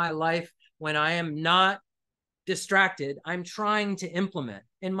moment of my life, when I am not distracted, I'm trying to implement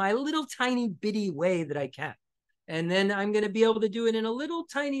in my little tiny bitty way that I can. And then I'm going to be able to do it in a little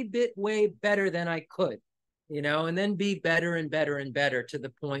tiny bit way better than I could, you know, and then be better and better and better to the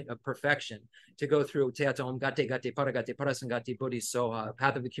point of perfection, to go through Teata Om Gate Gate Paragate Parasangate Bodhisoha,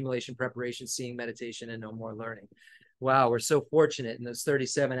 path of accumulation, preparation, seeing, meditation, and no more learning. Wow, we're so fortunate in those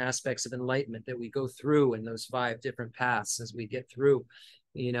 37 aspects of enlightenment that we go through in those 5 different paths as we get through,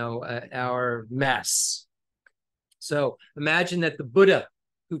 you know, our mess. So imagine that the Buddha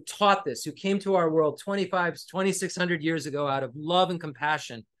who taught this, who came to our world 2,600 years ago out of love and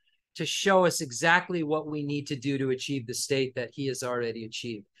compassion to show us exactly what we need to do to achieve the state that he has already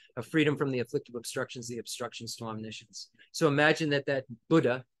achieved, of freedom from the afflictive obstructions, the obstructions to omniscience. So imagine that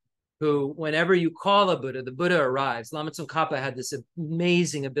Buddha, who, whenever you call a Buddha, the Buddha arrives. Lama Tsongkhapa had this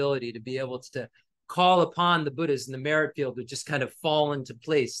amazing ability to be able to call upon the Buddhas in the merit field to just kind of fall into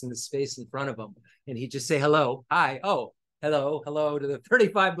place in the space in front of him. And he'd just say, hello, hi, oh, hello, hello to the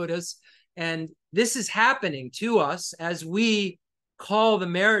 35 Buddhas. And this is happening to us as we call the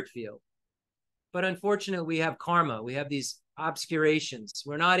merit field. But unfortunately, we have karma. We have these obscurations.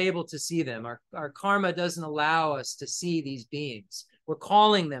 We're not able to see them. Our karma doesn't allow us to see these beings. We're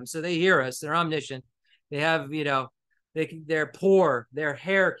calling them, so they hear us. They're omniscient. They have, you know, they're poor. Their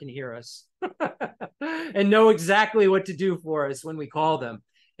hair can hear us and know exactly what to do for us when we call them.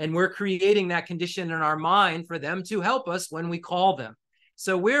 And we're creating that condition in our mind for them to help us when we call them.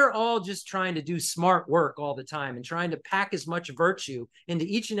 So we're all just trying to do smart work all the time and trying to pack as much virtue into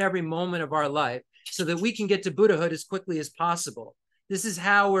each and every moment of our life so that we can get to Buddhahood as quickly as possible. This is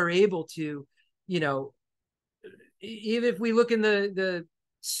how we're able to, you know, even if we look in the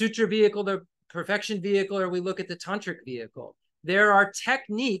sutra vehicle, the perfection vehicle, or we look at the tantric vehicle, there are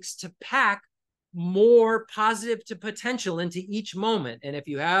techniques to pack more positive to potential into each moment. And if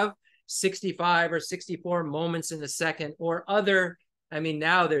you have 65 or 64 moments in a second or other, I mean,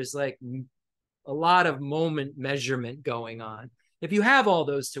 now there's like a lot of moment measurement going on. If you have all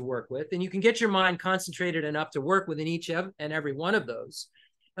those to work with, and you can get your mind concentrated enough to work within each and every one of those,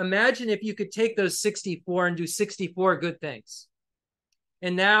 imagine if you could take those 64 and do 64 good things.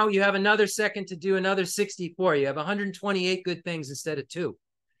 And now you have another second to do another 64. You have 128 good things instead of 2.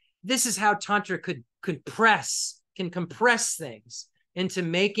 This is how Tantra can compress things into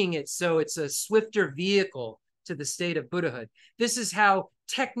making it so it's a swifter vehicle to the state of Buddhahood. This is how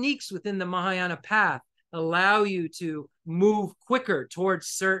techniques within the Mahayana path allow you to move quicker towards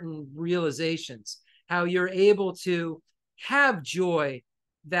certain realizations, how you're able to have joy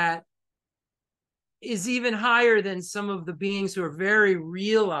that is even higher than some of the beings who are very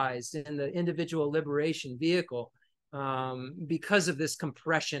realized in the individual liberation vehicle, because of this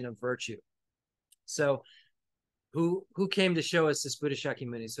compression of virtue. So who came to show us this Buddha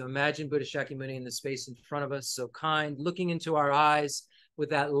Shakyamuni? So imagine Buddha Shakyamuni in the space in front of us, so kind, looking into our eyes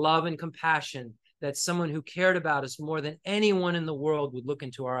with that love and compassion that someone who cared about us more than anyone in the world would look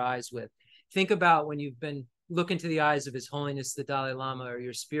into our eyes with. Think about when you've been look into the eyes of His Holiness the Dalai Lama, or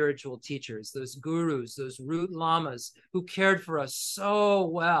your spiritual teachers, those gurus, those root lamas who cared for us so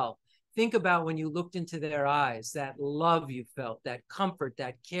well. Think about when you looked into their eyes, that love you felt, that comfort,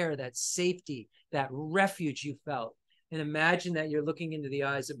 that care, that safety, that refuge you felt. And imagine that you're looking into the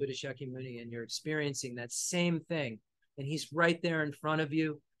eyes of Buddha Shakyamuni and you're experiencing that same thing. And he's right there in front of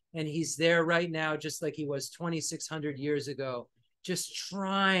you. And he's there right now, just like he was 2,600 years ago, just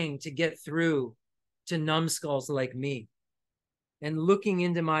trying to get through to numbskulls like me and looking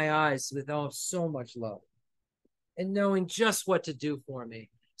into my eyes with so much love and knowing just what to do for me.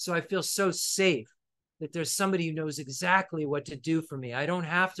 So I feel so safe that there's somebody who knows exactly what to do for me. I don't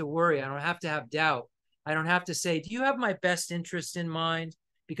have to worry. I don't have to have doubt. I don't have to say, do you have my best interest in mind?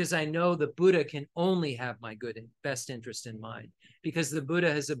 Because I know the Buddha can only have my good and best interest in mind, because the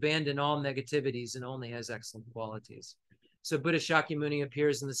Buddha has abandoned all negativities and only has excellent qualities. So Buddha Shakyamuni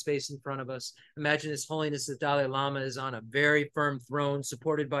appears in the space in front of us. Imagine His Holiness the Dalai Lama is on a very firm throne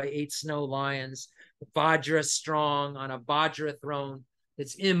supported by 8 snow lions, Vajra strong on a Vajra throne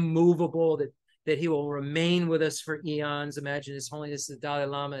that's immovable, that he will remain with us for eons. Imagine His Holiness the Dalai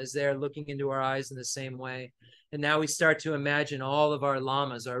Lama is there looking into our eyes in the same way. And now we start to imagine all of our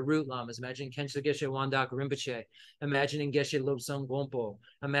lamas, our root lamas, imagining Khenso Geshe Wandak Rinpoche, imagining Geshe Lobsang Gompo,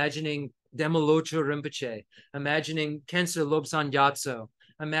 imagining Demolocho Rinpoche, imagining Khenso Lobsang Gyatso,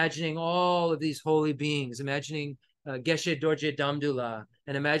 imagining all of these holy beings, imagining Geshe Dorje Damdula,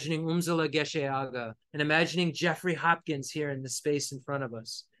 and imagining Umzala Geshe Aga, and imagining Jeffrey Hopkins here in the space in front of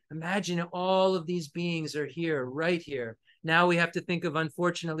us. Imagine all of these beings are here, right here. Now we have to think of,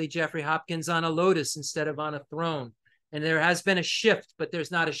 unfortunately, Jeffrey Hopkins on a lotus instead of on a throne. And there has been a shift, but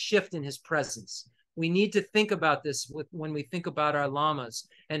there's not a shift in his presence. We need to think about this when we think about our lamas,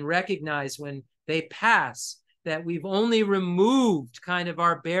 and recognize when they pass that we've only removed kind of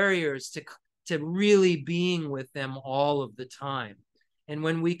our barriers to really being with them all of the time. And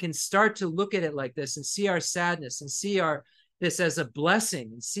when we can start to look at it like this and see our sadness and see this as a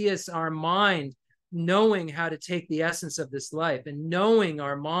blessing, and see our mind knowing how to take the essence of this life, and knowing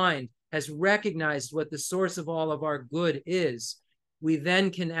our mind has recognized what the source of all of our good is, we then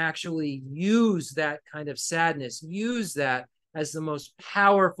can actually use that kind of sadness, use that as the most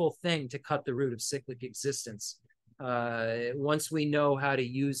powerful thing to cut the root of cyclic existence. Once we know how to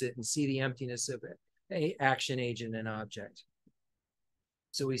use it and see the emptiness of it, action, agent, and object.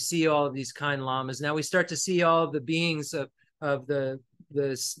 So we see all of these kind lamas. Now we start to see all of the beings of the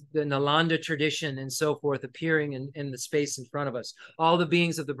Nalanda tradition and so forth appearing in the space in front of us. All the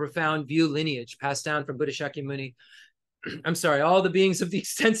beings of the profound view lineage passed down from Buddha Shakyamuni. I'm sorry, all the beings of the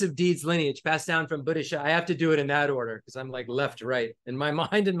extensive deeds lineage passed down from Buddha Shakyamuni. I have to do it in that order because I'm like left, right, in my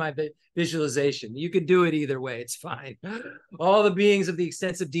mind and my visualization. You could do it either way, it's fine. All the beings of the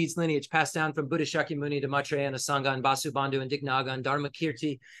extensive deeds lineage passed down from Buddha Shakyamuni to Maitreya and Asanga and Vasubandhu and Dignaga and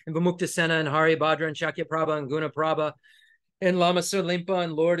Dharmakirti and Vimuktasena and Hari Bhadra and Shakyaprabha and Gunaprabha and Lama Serlimpa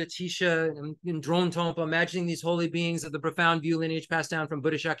and Lord Atisha and Drone Tompa, imagining these holy beings of the profound view lineage passed down from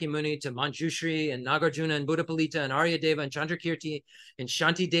Buddha Shakyamuni to Manjushri and Nagarjuna and Buddha Palita and Arya Deva and Chandrakirti and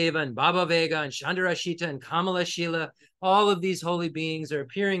Shanti Deva and Baba Vega and Chandrashita and Kamala Shila. All of these holy beings are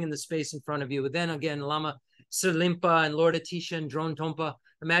appearing in the space in front of you. And then again, Lama Serlimpa and Lord Atisha and Drone Tompa,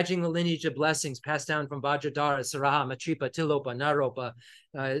 imagining the lineage of blessings passed down from Vajradhara, Saraha, Matripa, Tilopa, Naropa,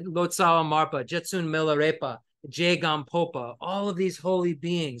 Lotsawa Marpa, Jetsun Milarepa, Jagam Popa, all of these holy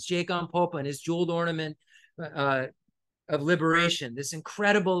beings, Jagam Popa and his jeweled ornament of liberation, this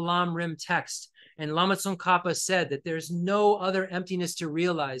incredible Lam Rim text. And Lama Tsongkhapa said that there's no other emptiness to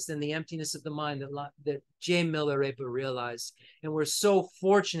realize than the emptiness of the mind that J. Milarepa realized. And we're so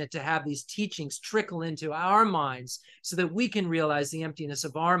fortunate to have these teachings trickle into our minds so that we can realize the emptiness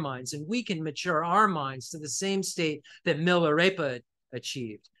of our minds and we can mature our minds to the same state that Milarepa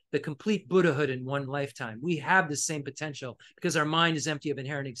achieved, the complete Buddhahood in one lifetime. We have the same potential because our mind is empty of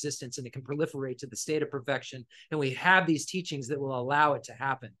inherent existence and it can proliferate to the state of perfection. And we have these teachings that will allow it to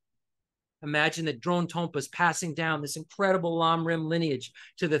happen. Imagine that Drone Tompa is passing down this incredible Lam Rim lineage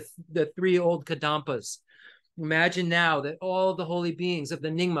to the three old Kadampas. Imagine now that all the holy beings of the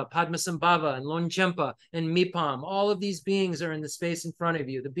Nyingma, Padmasambhava, and Longchenpa, and Mipam, all of these beings are in the space in front of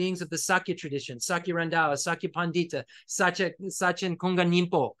you. The beings of the Sakya tradition, Sakya Randawa, Sakya Pandita, Sachen Konga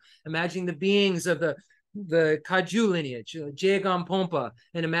Nimpo. Imagining the beings of the Kaju lineage, Jagam Pompa,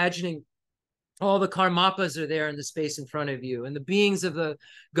 and imagining all the Karmapas are there in the space in front of you. And the beings of the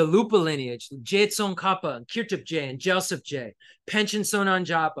Galupa lineage, Jetsong Kappa, and Kirtip J, and Joseph J, Pension Sonan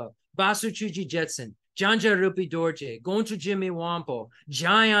Japa, Basu Chuji Jetson, Janja Rupi Dorje, Gonchu Jimmy Wampo,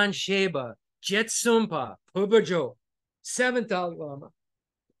 Jayan Sheba, Jetsumpa, Pubajo, Seventh Dalai Lama.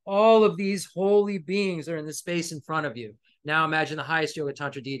 All of these holy beings are in the space in front of you. Now imagine the highest Yoga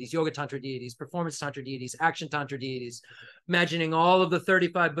Tantra deities, Performance Tantra deities, Action Tantra deities, imagining all of the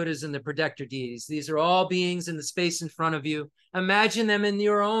 35 Buddhas and the Protector deities. These are all beings in the space in front of you. Imagine them in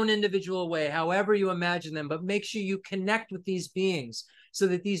your own individual way, however you imagine them, but make sure you connect with these beings so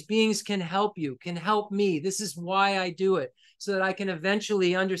that these beings can help you, can help me. This is why I do it, so that I can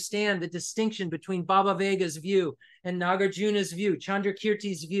eventually understand the distinction between Baba Vega's view and Nagarjuna's view,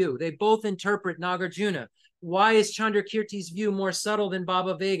 Chandrakirti's view. They both interpret Nagarjuna. Why is Chandrakirti's view more subtle than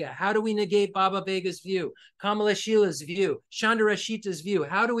Baba Vega? How do we negate Baba Vega's view, Kamala Shila's view, Chandrashita's view?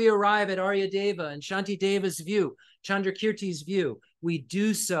 How do we arrive at Arya Deva and Shanti Deva's view, Chandrakirti's view? We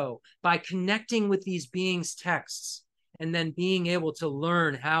do so by connecting with these beings' texts and then being able to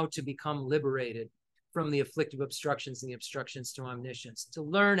learn how to become liberated from the afflictive obstructions and the obstructions to omniscience, to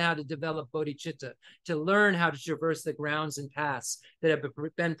learn how to develop bodhicitta, to learn how to traverse the grounds and paths that have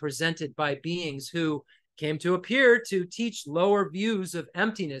been presented by beings who came to appear to teach lower views of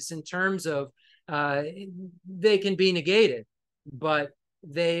emptiness in terms of they can be negated, but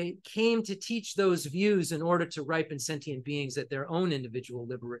they came to teach those views in order to ripen sentient beings at their own individual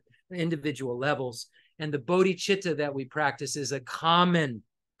levels. And the bodhicitta that we practice is a common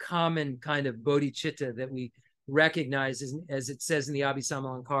kind of bodhicitta that we recognize as it says in the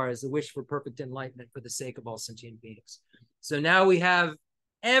Abhisamalankara as the wish for perfect enlightenment for the sake of all sentient beings. So now we have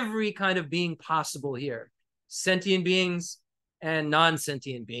every kind of being possible here, sentient beings and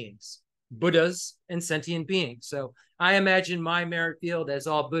non-sentient beings, Buddhas and sentient beings. So I imagine my merit field as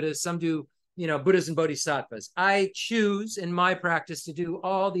all Buddhas. Some do, Buddhas and Bodhisattvas. I choose in my practice to do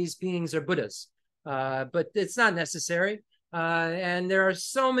all these beings are Buddhas, but it's not necessary. And there are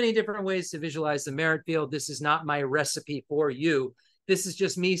so many different ways to visualize the merit field. This is not my recipe for you. This is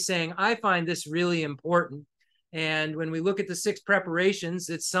just me saying, I find this really important. And when we look at the 6 preparations,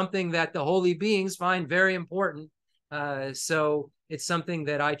 it's something that the holy beings find very important. So it's something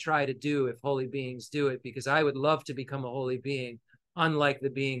that I try to do if holy beings do it, because I would love to become a holy being, unlike the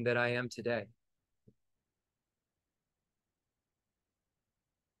being that I am today.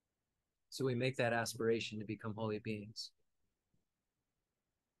 So we make that aspiration to become holy beings.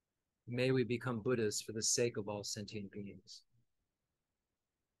 May we become Buddhas for the sake of all sentient beings.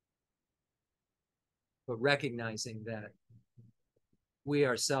 But recognizing that we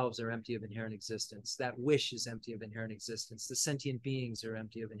ourselves are empty of inherent existence. That wish is empty of inherent existence. The sentient beings are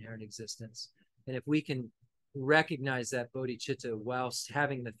empty of inherent existence. And if we can recognize that bodhicitta whilst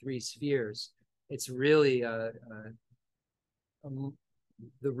having the 3 spheres, it's really the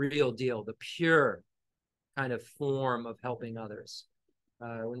real deal, the pure kind of form of helping others.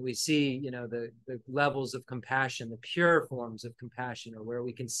 When we see, the levels of compassion, the pure forms of compassion, or where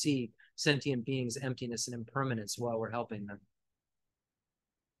we can see sentient beings' emptiness and impermanence while we're helping them.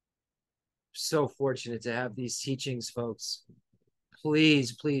 So fortunate to have these teachings, folks.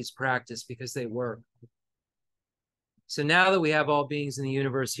 Please, please practice because they work. So now that we have all beings in the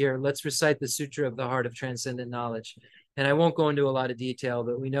universe here, let's recite the Sutra of the Heart of Transcendent Knowledge. And I won't go into a lot of detail,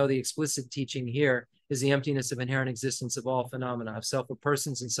 but we know the explicit teaching here is the emptiness of inherent existence of all phenomena, of self of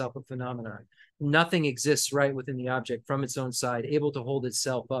persons and self of phenomena. Nothing exists right within the object from its own side, able to hold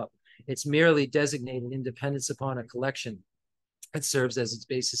itself up. It's merely designated independence upon a collection. It serves as its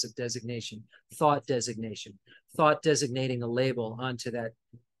basis of designation, thought designating a label onto that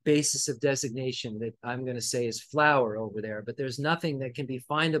basis of designation that I'm going to say is flower over there, but there's nothing that can be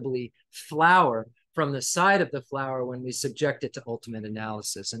findably flower from the side of the flower when we subject it to ultimate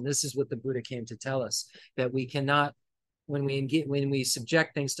analysis. And this is what the Buddha came to tell us, that we cannot, when we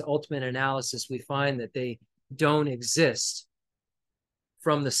subject things to ultimate analysis, we find that they don't exist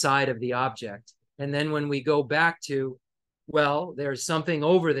from the side of the object. And then when we go back to, well, there's something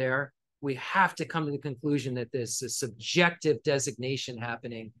over there, we have to come to the conclusion that there's a subjective designation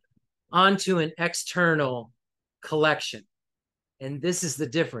happening onto an external collection. And this is the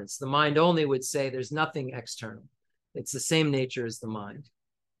difference. The mind only would say there's nothing external. It's the same nature as the mind.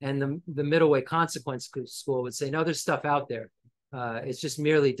 And the middle way consequence school would say, no, there's stuff out there. It's just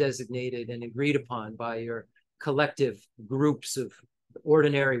merely designated and agreed upon by your collective groups of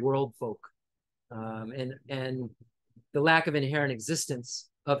ordinary world folk. And the lack of inherent existence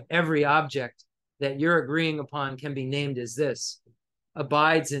of every object that you're agreeing upon can be named as this,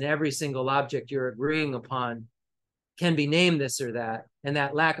 abides in every single object you're agreeing upon can be named this or that. And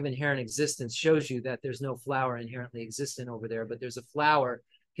that lack of inherent existence shows you that there's no flower inherently existent over there, but there's a flower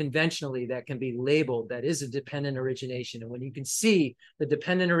conventionally that can be labeled that is a dependent origination. And when you can see the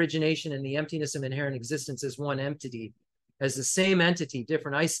dependent origination and the emptiness of inherent existence as one entity, as the same entity,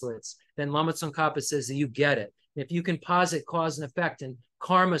 different isolates, then Lama Tsongkhapa says that you get it. If you can posit cause and effect and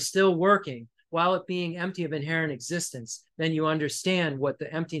karma still working while it being empty of inherent existence, then you understand what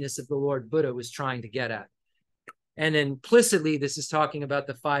the emptiness of the Lord Buddha was trying to get at. And implicitly, this is talking about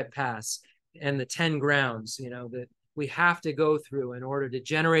the 5 paths and the 10 grounds, that we have to go through in order to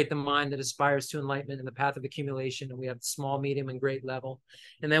generate the mind that aspires to enlightenment in the path of accumulation. And we have the small, medium, and great level.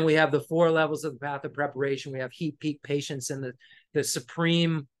 And then we have the 4 levels of the path of preparation. We have heat, peak, patience, and the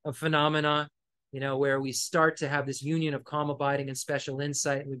supreme of phenomena, where we start to have this union of calm abiding and special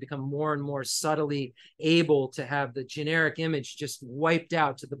insight, and we become more and more subtly able to have the generic image just wiped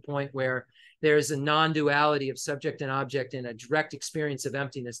out to the point where there's a non-duality of subject and object and a direct experience of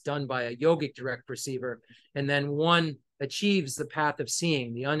emptiness done by a yogic direct perceiver. And then one achieves the path of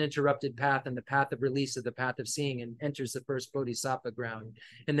seeing, the uninterrupted path and the path of release of the path of seeing, and enters the first bodhisattva ground,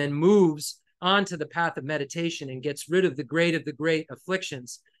 and then moves onto the path of meditation and gets rid of the great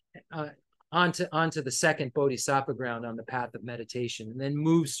afflictions, onto the second bodhisattva ground on the path of meditation, and then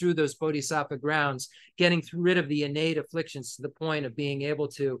moves through those bodhisattva grounds, getting rid of the innate afflictions to the point of being able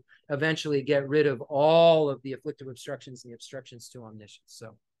to eventually get rid of all of the afflictive obstructions and the obstructions to omniscience.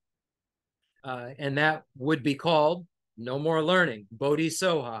 So, and that would be called no more learning,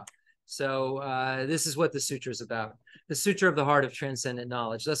 bodhisoha. So this is what the sutra is about. The Sutra of the Heart of Transcendent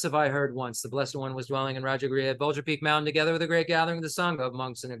Knowledge. Thus have I heard once. The Blessed One was dwelling in Rajagriha at Bulger Peak Mountain together with a great gathering of the Sangha of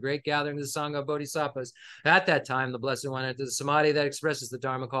monks and a great gathering of the Sangha of Bodhisattvas. At that time, the Blessed One entered the Samadhi that expresses the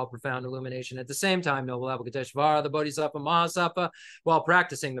Dharma called profound illumination. At the same time, noble Avalokiteshvara, the Bodhisattva Mahasattva, while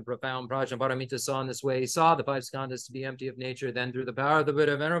practicing the profound Prajnaparamita, saw in this way, he saw the 5 skandhas to be empty of nature. Then through the power of the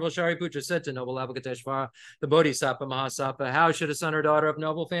Buddha, Venerable Shariputra said to noble Avalokiteshvara, the Bodhisattva Mahasattva, how should a son or daughter of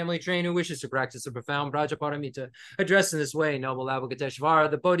noble family train who wishes to practice the profound Prajnaparamita? Addressed in this way, noble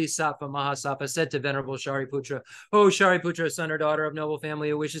Avalokiteshvara, the Bodhisattva Mahasattva, said to Venerable Shariputra, O Shariputra, son or daughter of noble family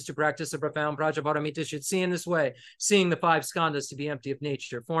who wishes to practice a profound Prajnaparamita, should see in this way, seeing the 5 skandhas to be empty of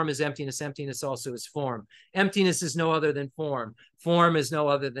nature. Form is emptiness, emptiness also is form. Emptiness is no other than form. Form is no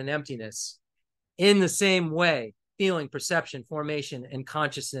other than emptiness. In the same way, feeling, perception, formation, and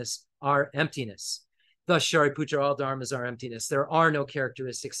consciousness are emptiness. Thus, Shariputra, all dharmas are emptiness. There are no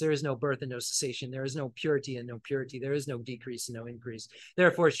characteristics. There is no birth and no cessation. There is no purity and no purity. There is no decrease and no increase.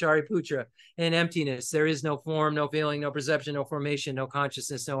 Therefore, Shariputra, in emptiness, there is no form, no feeling, no perception, no formation, no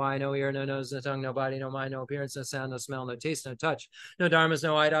consciousness, no eye, no ear, no nose, no tongue, no body, no mind, no appearance, no sound, no smell, no taste, no touch, no dharmas,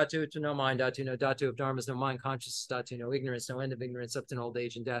 no eye, dhatu, no mind, dhatu, no dhatu of dharmas, no mind, consciousness, dhatu, no ignorance, no end of ignorance, up to old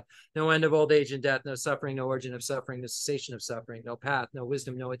age and death, no end of old age and death, no suffering, no origin of suffering, no cessation of suffering, no path, no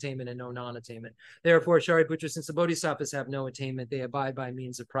wisdom, no attainment, and no non-attainment. Therefore, Shariputra, since the bodhisattvas have no attainment, they abide by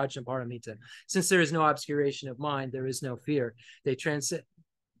means of prajnaparamita. Since there is no obscuration of mind, there is no fear. They transcend.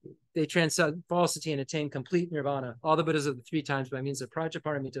 they transcend falsity and attain complete nirvana. All the Buddhas of the 3 times by means of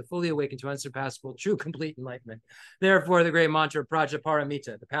Prajaparamita fully awaken to unsurpassable, true, complete enlightenment. Therefore, the great mantra of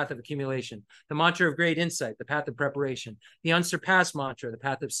Prajaparamita, the path of accumulation, the mantra of great insight, the path of preparation, the unsurpassed mantra, the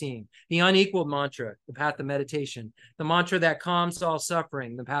path of seeing, the unequaled mantra, the path of meditation, the mantra that calms all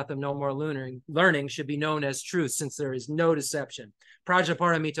suffering, the path of no more learning should be known as truth, since there is no deception.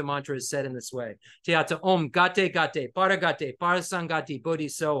 Prajaparamita mantra is said in this way. Teata Om Gate Gate, Paragate, Parasangati,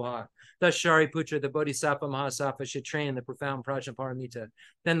 Bodhisoha. Thus Shariputra, the Bodhisattva Mahasattva, should train in the profound Prajaparamita.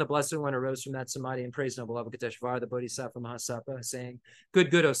 Then the Blessed One arose from that samadhi and praised noble Avalokiteshvara, the Bodhisattva Mahasattva, saying,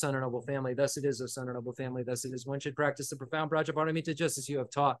 Good, good, O son of noble family. Thus it is, O son of noble family. Thus it is. One should practice the profound Prajaparamita just as you have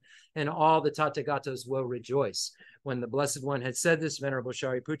taught, and all the Tathagatas will rejoice. When the Blessed One had said this, Venerable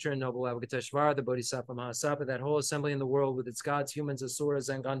Shariputra and noble Avalokiteshvara, the Bodhisattva Mahasattva, that whole assembly in the world with its gods, humans, asuras,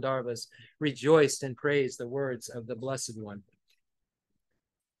 and Gandharvas, rejoiced and praised the words of the Blessed One.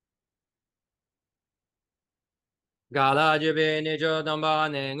 Gala jibe nijo damba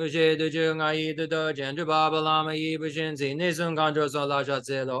ne nguje de junga yi de do jenju baba lama yi bushin zi ne sun ganjo so la sha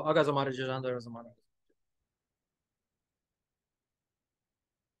zelo aga samara janda samara.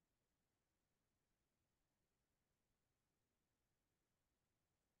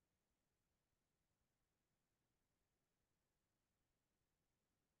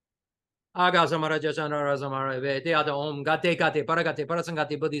 Aga samara jana samara ve te ada om gate gate paragate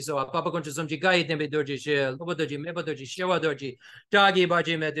parasangate buddhiso papa concha sumji gai tembe dorji shil obodoji mebodoji shewa dorji dagi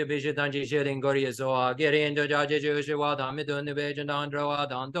baji metu beje danji shilling gori so gere endo jaje ju shewa da midun ne beje dandro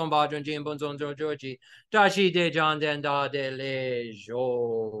dan don ba jun jin bon zon joji dashi de jan den da de le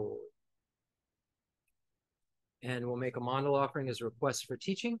jo. And we'll make a mandal offering as a request for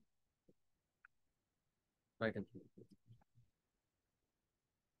teaching. Right.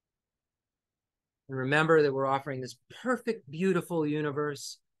 And remember that we're offering this perfect, beautiful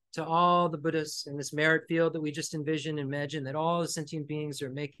universe to all the Buddhists in this merit field that we just envision. Imagine that all the sentient beings are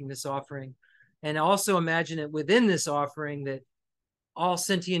making this offering. And also imagine it within this offering that all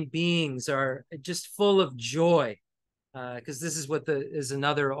sentient beings are just full of joy, because this is what is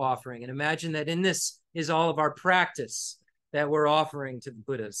another offering. And imagine that in this is all of our practice that we're offering to the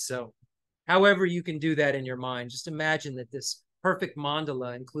Buddhas. So however you can do that in your mind, just imagine that this perfect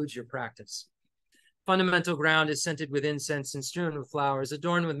mandala includes your practice. Fundamental ground is scented with incense and strewn with flowers,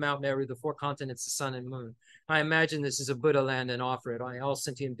 adorned with Mount Meru, the 4 continents, the sun and moon. I imagine this is a Buddha land and offer it. All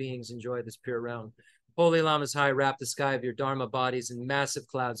sentient beings enjoy this pure realm. Holy Lamas High, wrap the sky of your Dharma bodies in massive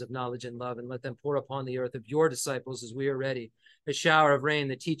clouds of knowledge and love, and let them pour upon the earth of your disciples as we are ready. A shower of rain,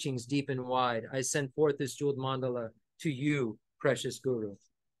 the teachings deep and wide. I send forth this jeweled mandala to you, precious Guru.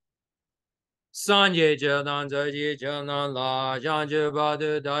 Sanje Jadan Zaji Janan La Janju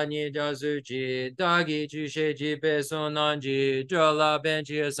Badu Dani Jasuchi Dagi Jushe Jipe Sonanji Jala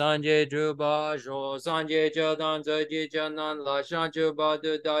Benchi Sanje Druba Jo Sanje Jadan Zaji Janan La Janju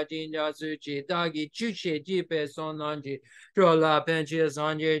Badu Dani Jasuchi Dagi Jushe Jipe Sonanji Jala Benchi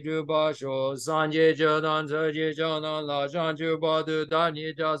Sanje Druba Jo Sanje Jadan Zaji Janan La Janju Badu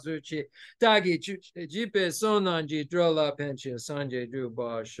Dani Jasuchi Dagi Jushe Jipe Sonanji Jala Benchi Sanje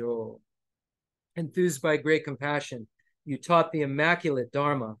Druba Jo. Enthused by great compassion, you taught the immaculate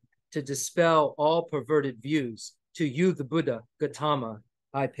Dharma to dispel all perverted views. To you, the Buddha, Gautama,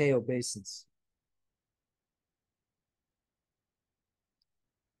 I pay obeisance.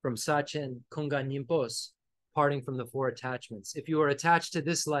 From Sachen Kungan Nimpos, parting from the 4 attachments. If you are attached to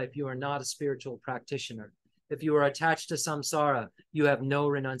this life, you are not a spiritual practitioner. If you are attached to samsara, you have no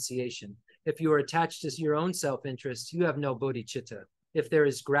renunciation. If you are attached to your own self-interest, you have no bodhicitta. If there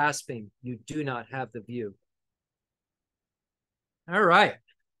is grasping, you do not have the view. All right.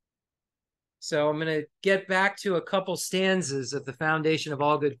 So I'm going to get back to a couple stanzas of the foundation of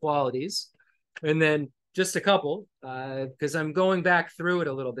all good qualities, and then just a couple, because I'm going back through it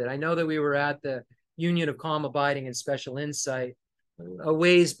a little bit. I know that we were at the union of calm abiding and special insight a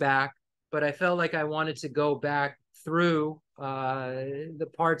ways back, but I felt like I wanted to go back through the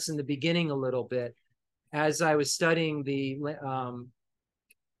parts in the beginning a little bit as I was studying the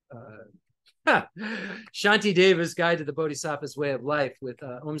Shanti Deva's Guide to the Bodhisattva's Way of Life with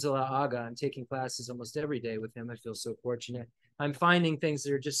Umzala Aga. I'm taking classes almost every day with him. I feel so fortunate. I'm finding things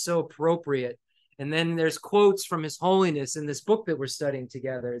that are just so appropriate. And then there's quotes from His Holiness in this book that we're studying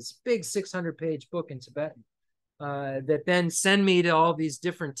together. It's a big 600-page book in Tibetan that then send me to all these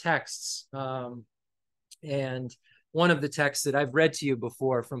different texts. And one of the texts that I've read to you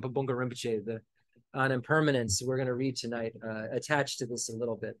before from Pabunga Rinpoche, on impermanence, we're going to read tonight, attached to this a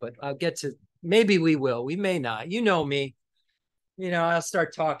little bit, but I'll get to, maybe we will, we may not, you know me, I'll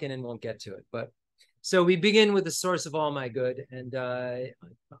start talking and won't get to it, but So we begin with the source of all my good, and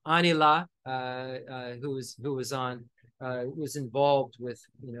Anila, who was involved with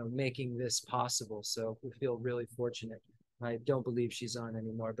making this possible. So we feel really fortunate. I don't believe she's on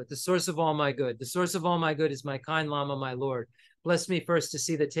anymore. But the source of all my good, the source of all my good is my kind Lama, my Lord. Bless me first to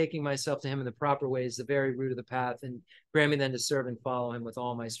see that taking myself to him in the proper way is the very root of the path, and grant me then to serve and follow him with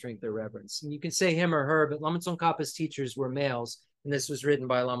all my strength or reverence. And you can say him or her, but Lama Tsongkhapa's teachers were males, and this was written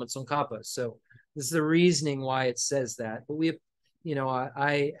by Lama Tsongkhapa. So this is the reasoning why it says that. But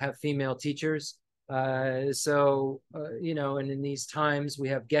I have female teachers. And in these times we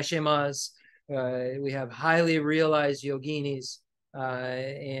have geshemas, we have highly realized yoginis,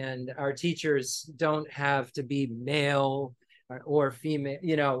 and our teachers don't have to be male or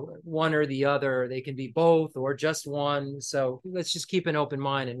female, one or the other. They can be both or just one. So let's just keep an open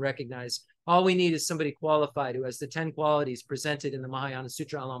mind and recognize all we need is somebody qualified who has the 10 qualities presented in the Mahayana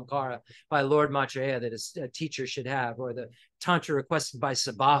Sutra Alamkara by Lord Maitreya that a teacher should have, or the Tantra requested by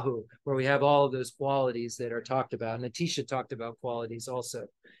Sabahu, where we have all of those qualities that are talked about. And Atisha talked about qualities also.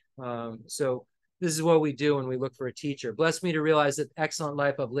 So this is what we do when we look for a teacher. Bless me to realize that excellent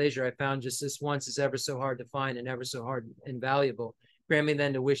life of leisure I found just this once is ever so hard to find and ever so hard and valuable. Grant me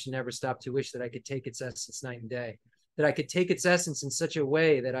then to wish and never stop to wish that I could take its essence night and day, that I could take its essence in such a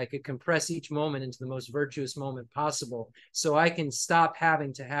way that I could compress each moment into the most virtuous moment possible, so I can stop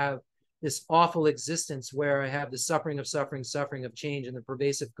having to have this awful existence where I have the suffering of change, and the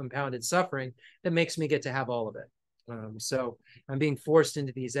pervasive compounded suffering that makes me get to have all of it. So I'm being forced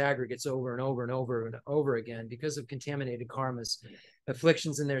into these aggregates over and over and over and over again because of contaminated karmas,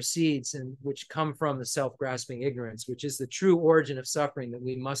 afflictions and their seeds, and which come from the self-grasping ignorance, which is the true origin of suffering that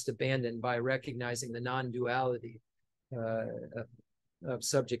we must abandon by recognizing the non-duality of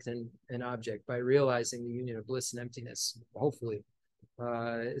subject and object, by realizing the union of bliss and emptiness, hopefully.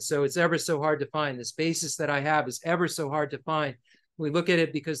 So it's ever so hard to find. This basis that I have is ever so hard to find. We look at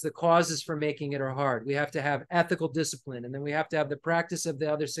it because the causes for making it are hard. We have to have ethical discipline, and then we have to have the practice of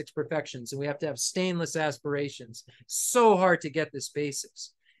the other 6 perfections, and we have to have stainless aspirations. So hard to get this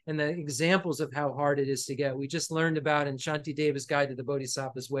basis. And the examples of how hard it is to get, we just learned about in Shantideva's Guide to the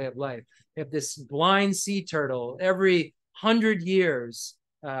Bodhisattva's Way of Life. If this blind sea turtle, every 100 years,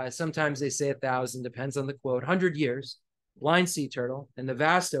 sometimes they say 1,000, depends on the quote, 100 years, blind sea turtle in the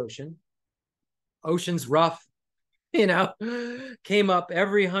vast ocean, ocean's rough, came up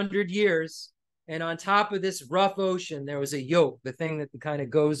every 100 years. And on top of this rough ocean, there was a yoke, the thing that kind of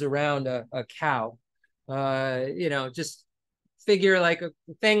goes around a cow. Just figure like a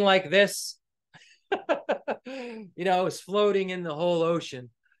thing like this, is floating in the whole ocean.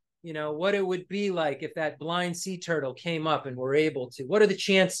 What it would be like if that blind sea turtle came up and were able to, what are the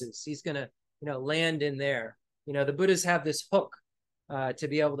chances he's going to, land in there? The Buddhists have this hook to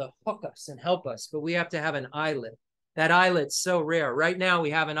be able to hook us and help us, but we have to have an eyelet. That eyelet's so rare. Right now,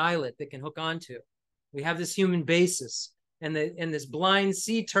 we have an eyelet that can hook onto. We have this human basis, and this blind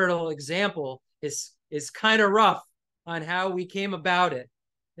sea turtle example is kind of rough on how we came about it.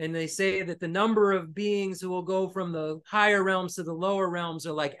 And they say that the number of beings who will go from the higher realms to the lower realms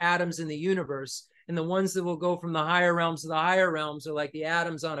are like atoms in the universe, and the ones that will go from the higher realms to the higher realms are like the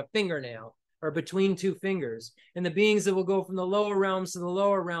atoms on a fingernail, or between 2 fingers. And the beings that will go from the lower realms to the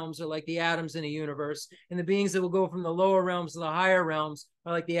lower realms are like the atoms in a universe. And the beings that will go from the lower realms to the higher realms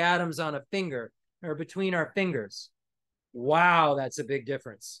are like the atoms on a finger, or between our fingers. Wow, that's a big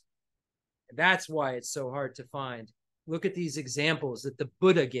difference. That's why it's so hard to find. Look at these examples that the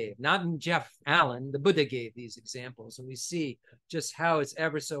Buddha gave, not Jeff Allen, the Buddha gave these examples. And we see just how it's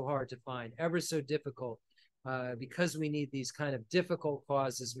ever so hard to find, ever so difficult, because we need these kind of difficult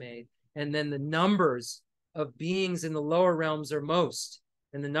causes made. And then the numbers of beings in the lower realms are most,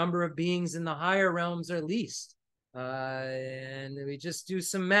 and the number of beings in the higher realms are least. And we just do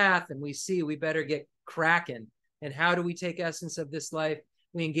some math and we see we better get cracking. And how do we take essence of this life?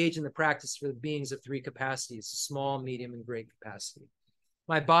 We engage in the practice for the beings of 3 capacities: small, medium, and great capacity.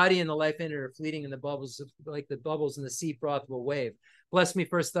 My body and the life in it are fleeting in the bubbles, like the bubbles in the sea froth of a wave. Bless me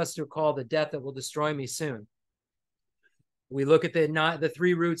first thus to recall the death that will destroy me soon. We look at the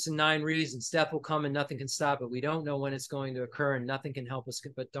 3 roots and 9 reasons. Death will come and nothing can stop it. We don't know when it's going to occur, and nothing can help us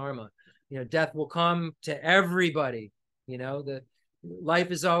but Dharma. Death will come to everybody. The life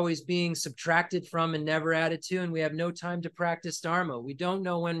is always being subtracted from and never added to, and we have no time to practice Dharma. We don't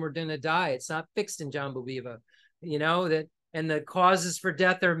know when we're going to die. It's not fixed in Jambuviva. And the causes for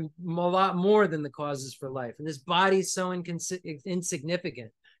death are a lot more than the causes for life. And this body is so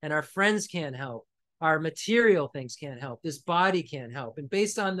insignificant, and our friends can't help. Our material things can't help. This body can't help. And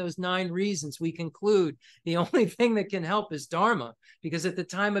based on those 9 reasons, we conclude the only thing that can help is dharma, because at the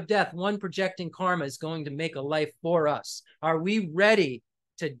time of death, one projecting karma is going to make a life for us. Are we ready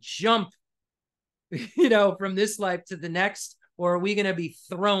to jump, from this life to the next? Or are we going to be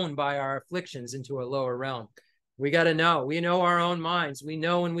thrown by our afflictions into a lower realm? We got to know. We know our own minds. We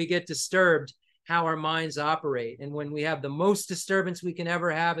know when we get disturbed how our minds operate. And when we have the most disturbance we can ever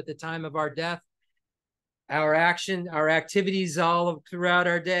have at the time of our death, our activities all throughout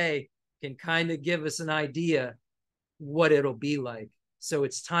our day can kind of give us an idea what it'll be like. So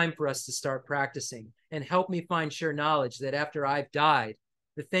it's time for us to start practicing and help me find sure knowledge that after I've died,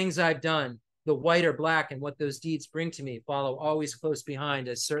 the things I've done, the white or black, and what those deeds bring to me follow always close behind,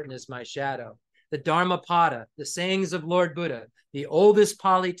 as certain as my shadow. The Dharmapada, the sayings of Lord Buddha, the oldest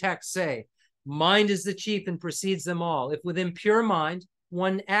Pali texts say, mind is the chief and precedes them all. If within pure mind,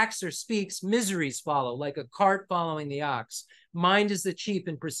 one acts or speaks, miseries follow, like a cart following the ox. Mind is the chief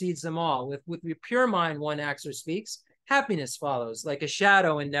and precedes them all. With your pure mind, one acts or speaks, happiness follows, like a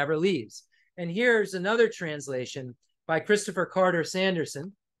shadow and never leaves. And here's another translation by Christopher Carter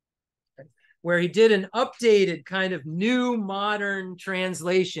Sanderson, where he did an updated kind of new modern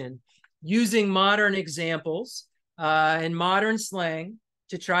translation using modern examples and modern slang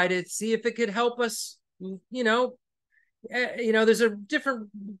to try to see if it could help us, there's a different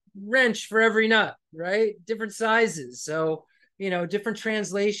wrench for every nut, right? Different sizes. So, different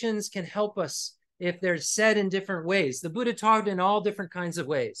translations can help us if they're said in different ways. The Buddha talked in all different kinds of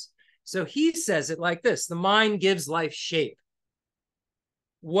ways. So he says it like this: the mind gives life shape.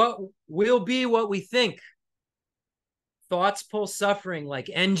 What will be what we think. Thoughts pull suffering like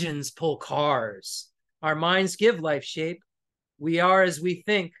engines pull cars. Our minds give life shape. We are as we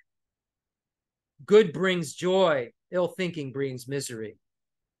think. Good brings joy. Ill thinking brings misery.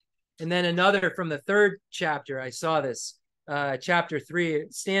 And then another from the 3rd chapter, I saw this, chapter 3,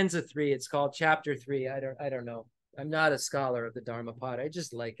 stanza 3, it's called chapter 3. I don't know. I'm not a scholar of the Dharmapada. I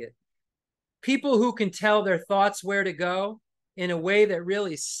just like it. People who can tell their thoughts where to go in a way that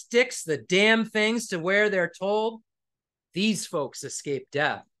really sticks the damn things to where they're told, these folks escape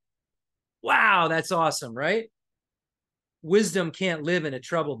death. Wow, that's awesome, right? Wisdom can't live in a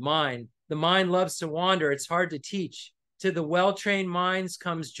troubled mind. The mind loves to wander. It's hard to teach. To the well-trained minds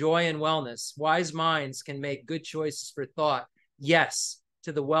comes joy and wellness. Wise minds can make good choices for thought. Yes,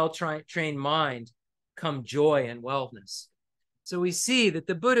 to the well-trained mind come joy and wellness. So we see that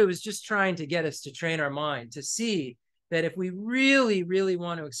the Buddha was just trying to get us to train our mind, to see that if we really, really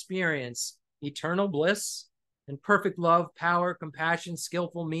want to experience eternal bliss and perfect love, power, compassion,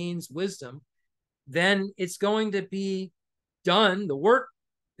 skillful means, wisdom, then it's going to be done. The work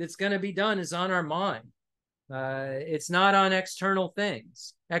that's going to be done is on our mind. It's not on external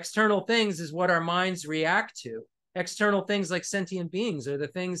things. External things is what our minds react to. External things like sentient beings are the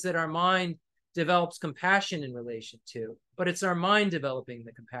things that our mind develops compassion in relation to. But it's our mind developing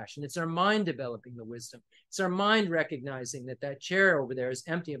the compassion. It's our mind developing the wisdom. It's our mind recognizing that that chair over there is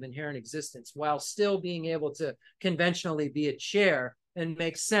empty of inherent existence while still being able to conventionally be a chair and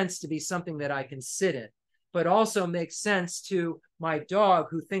make sense to be something that I can sit in, but also makes sense to my dog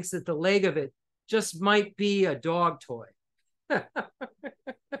who thinks that the leg of it just might be a dog toy.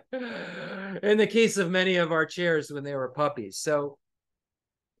 In the case of many of our chairs when they were puppies. So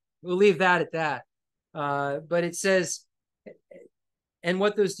we'll leave that at that. But it says, and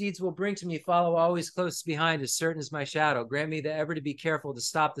what those deeds will bring to me follow always close behind, as certain as my shadow. Grant me the ever to be careful to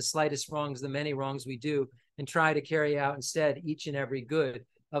stop the slightest wrongs, the many wrongs we do, and try to carry out instead each and every good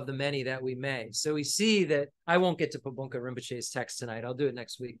of the many that we may. So we see that, I won't get to Pabunka Rinpoche's text tonight. I'll do it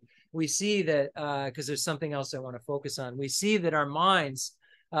next week. We see that, because there's something else I want to focus on. We see that our minds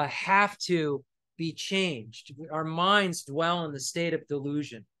have to be changed. Our minds dwell in the state of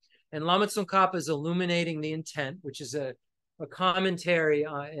delusion. And Lama Tsongkhapa is illuminating the intent, which is a commentary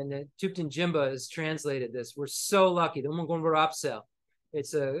and Thupten Jimba has translated this. We're so lucky. The Umangombarapsel.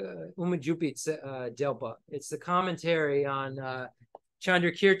 It's a Umajupit Delpa. It's the commentary on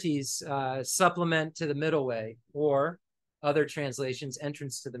Chandrakirti's supplement to the Middle Way, or other translations,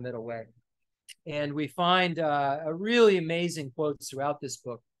 entrance to the Middle Way. And we find a really amazing quotes throughout this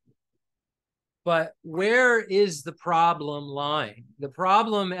book. But where is the problem lying? The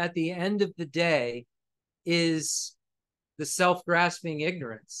problem at the end of the day is the self-grasping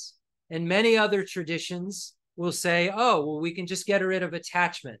ignorance. And many other traditions will say, oh, well, we can just get rid of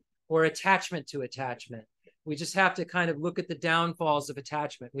attachment or attachment to attachment. We just have to kind of look at the downfalls of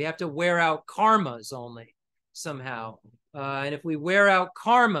attachment. We have to wear out karmas only somehow. And if we wear out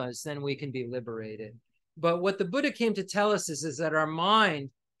karmas, then we can be liberated. But what the Buddha came to tell us is that our mind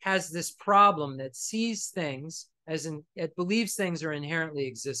has this problem that sees things as it believes things are inherently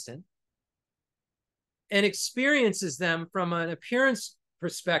existent and experiences them from an appearance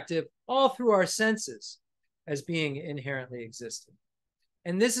perspective all through our senses as being inherently existent.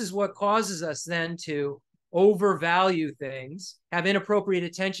 And this is what causes us then to overvalue things, have inappropriate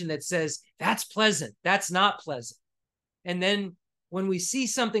attention that says, that's pleasant, that's not pleasant. And then when we see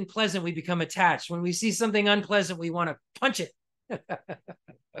something pleasant, we become attached. When we see something unpleasant, we want to punch it.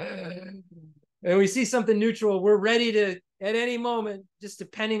 And we see something neutral, we're ready to, at any moment, just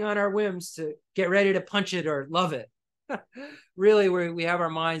depending on our whims, to get ready to punch it or love it. Really, we have our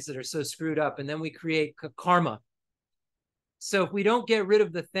minds that are so screwed up, and then we create karma. So if we don't get rid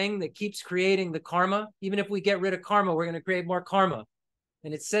of the thing that keeps creating the karma, even if we get rid of karma, we're going to create more karma.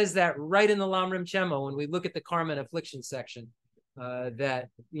 And it says that right in the Lamrim Chemo when we look at the karma and affliction section, that,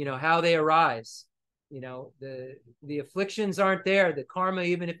 you know, how they arise. You know, the afflictions aren't there. The karma,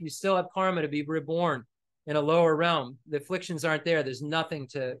 even if you still have karma to be reborn in a lower realm, the afflictions aren't there. There's nothing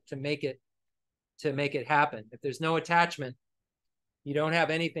to make it happen. If there's no attachment, you don't have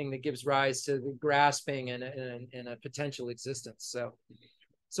anything that gives rise to the grasping and a potential existence.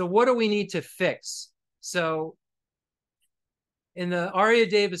 So what do we need to fix? So in the Arya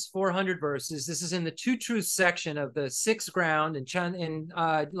Davis 400 verses, this is in the Two Truths section of the Sixth Ground in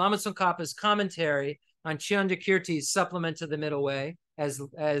Lama Tsongkhapa's commentary on Chandrakirti's Supplement to the Middle Way,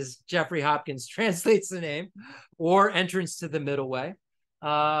 as Jeffrey Hopkins translates the name, or Entrance to the Middle Way.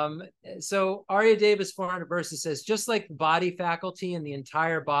 So Arya Davis 400 verses says, just like the body faculty and the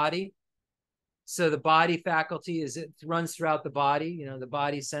entire body, so the body faculty it runs throughout the body. You know, the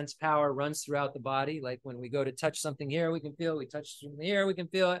body sense power runs throughout the body. Like when we go to touch something here, we can feel it. We touch something here, we can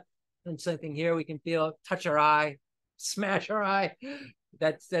feel it. And something here, we can feel it. Touch our eye, smash our eye.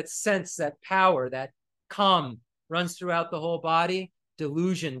 That sense, that power, that calm runs throughout the whole body.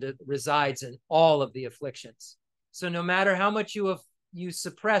 Delusion resides in all of the afflictions. So no matter how much you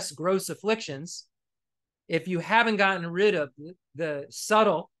suppress gross afflictions, if you haven't gotten rid of the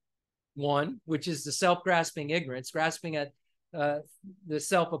subtle one, which is the self-grasping ignorance, grasping at the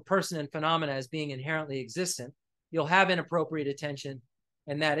self of person and phenomena as being inherently existent, you'll have inappropriate attention,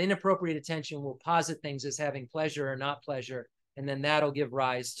 and that inappropriate attention will posit things as having pleasure or not pleasure, and then that'll give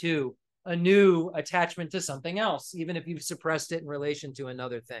rise to a new attachment to something else, even if you've suppressed it in relation to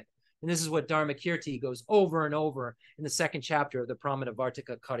another thing. And this is what Dharmakirti goes over and over in the second chapter of the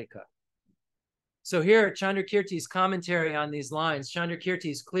Pramanavartika Karika. So here, Chandrakirti's commentary on these lines,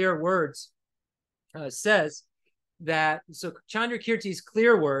 Chandrakirti's clear words says that, so Chandrakirti's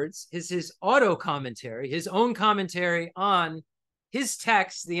clear words is his auto commentary, his own commentary on his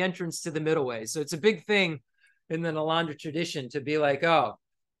text, The Entrance to the Middle Way. So it's a big thing in the Nalanda tradition to be like, oh,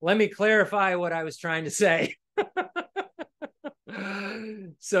 let me clarify what I was trying to say.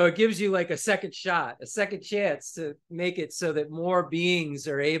 So it gives you like a second shot, a second chance to make it so that more beings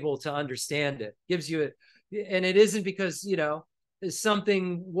are able to understand it. Gives you and it isn't because, you know,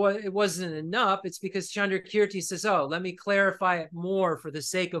 it wasn't enough. It's because Chandrakirti says, oh, let me clarify it more for the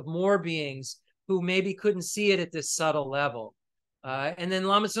sake of more beings who maybe couldn't see it at this subtle level. And then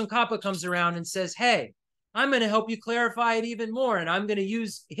Lama Tsongkhapa comes around and says, hey, I'm going to help you clarify it even more. And I'm going to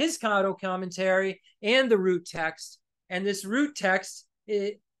use his Kado commentary and the root text. And this root text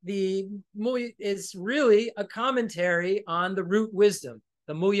is really a commentary on the root wisdom,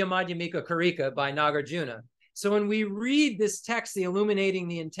 the Muya Madhyamika Karika by Nagarjuna. So when we read this text, the Illuminating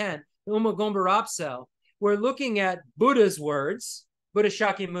the Intent, the Uma Gombarapsel, we're looking at Buddha's words, Buddha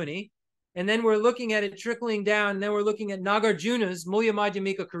Shakyamuni, and then we're looking at it trickling down, and then we're looking at Nagarjuna's Muya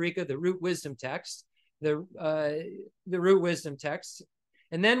Madhyamika Karika, the root wisdom text, the root wisdom text.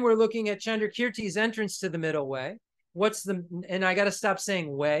 And then we're looking at Chandrakirti's Entrance to the Middle Way. And I got to stop saying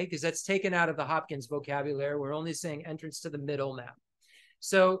way because that's taken out of the Hopkins vocabulary. We're only saying entrance to the middle now.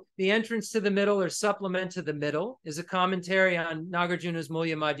 So the entrance to the middle or supplement to the middle is a commentary on Nagarjuna's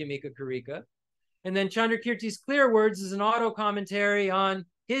Muya Madhyamika Karika. And then Chandrakirti's Clear Words is an auto commentary on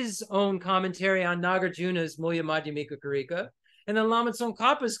his own commentary on Nagarjuna's Muya Madhyamika Karika. And then Lama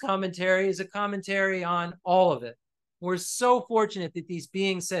Tsongkhapa's commentary is a commentary on all of it. We're so fortunate that these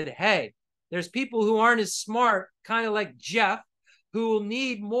beings said, hey, there's people who aren't as smart, kind of like Jeff, who will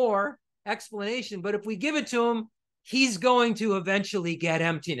need more explanation. But if we give it to him, he's going to eventually get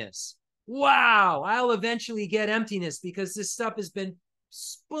emptiness. Wow, I'll eventually get emptiness because this stuff has been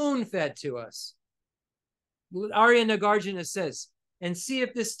spoon-fed to us. Arya Nagarjuna says, and see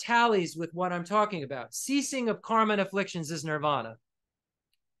if this tallies with what I'm talking about. Ceasing of karma and afflictions is nirvana.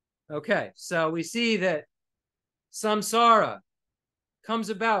 Okay, so we see that samsara comes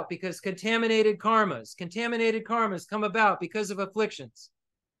about because contaminated karmas come about because of afflictions.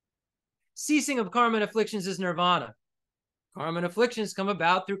 Ceasing of karma and afflictions is nirvana. Karma and afflictions come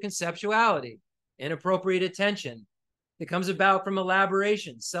about through conceptuality, inappropriate attention. It comes about from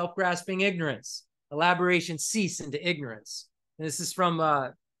elaboration, self-grasping ignorance. Elaboration cease into ignorance. And this is from, I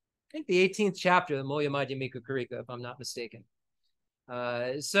think, the 18th chapter of the Moya Madhyamika Karika, if I'm not mistaken.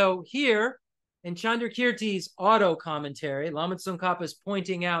 So here, in Chandrakirti's auto commentary, Lama Tsongkhapa is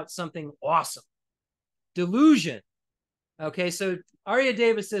pointing out something awesome. Delusion. Okay, so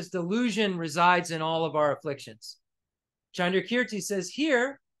Aryadeva says delusion resides in all of our afflictions. Chandrakirti says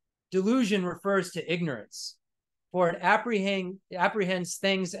here, delusion refers to ignorance. For it apprehends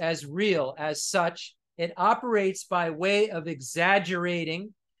things as real, as such. It operates by way of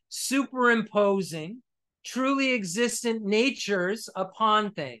exaggerating, superimposing truly existent natures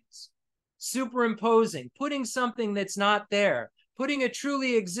upon things. Superimposing, putting something that's not there, putting a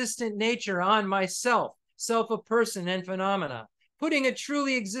truly existent nature on myself, self of person and phenomena, putting a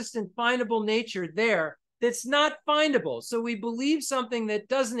truly existent findable nature there that's not findable. So we believe something that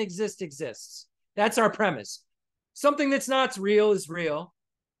doesn't exist exists. That's our premise. Something that's not real is real.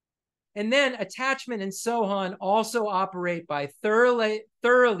 And then attachment and sohan also operate by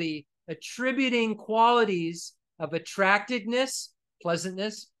thoroughly attributing qualities of attractiveness,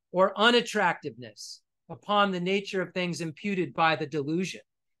 pleasantness, or unattractiveness upon the nature of things imputed by the delusion.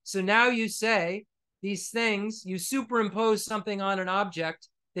 So now you say these things, you superimpose something on an object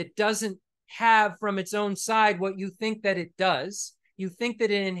that doesn't have from its own side what you think that it does. You think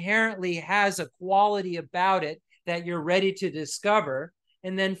that it inherently has a quality about it that you're ready to discover.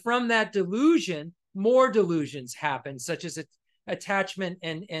 And then from that delusion, more delusions happen, such as attachment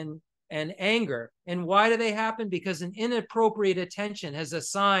and anger. And why do they happen? Because an inappropriate attention has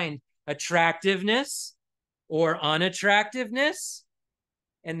assigned attractiveness or unattractiveness,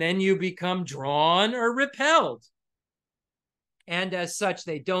 and then you become drawn or repelled. And as such,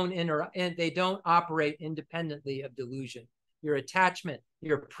 they don't operate independently of delusion. Your attachment,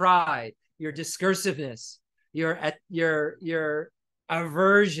 your pride, your discursiveness, your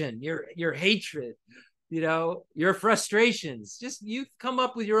aversion, your hatred, your frustrations, just you come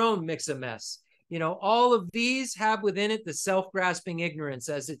up with your own mix of mess. All of these have within it the self-grasping ignorance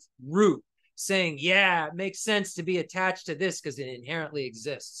as its root, saying, yeah, it makes sense to be attached to this because it inherently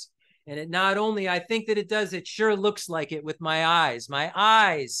exists. And it not only, I think that it does, it sure looks like it with my eyes. My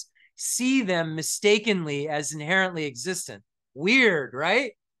eyes see them mistakenly as inherently existent. Weird,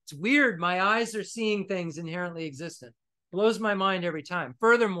 right? It's weird. My eyes are seeing things inherently existent. Blows my mind every time.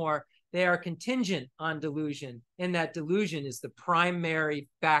 Furthermore, they are contingent on delusion, and that delusion is the primary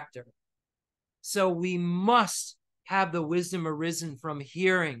factor. So we must have the wisdom arisen from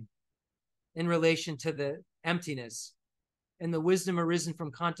hearing in relation to the emptiness, and the wisdom arisen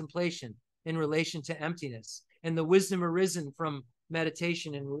from contemplation in relation to emptiness, and the wisdom arisen from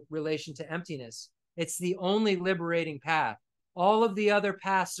meditation in relation to emptiness. It's the only liberating path. All of the other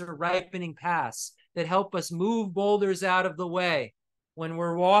paths are ripening paths that help us move boulders out of the way when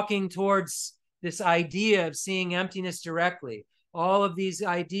we're walking towards this idea of seeing emptiness directly. All of these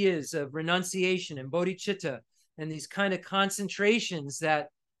ideas of renunciation and bodhicitta and these kind of concentrations that,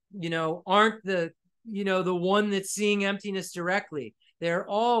 aren't the one that's seeing emptiness directly. They're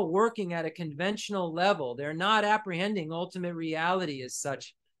all working at a conventional level. They're not apprehending ultimate reality as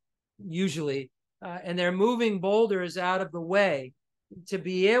such, usually. And they're moving boulders out of the way to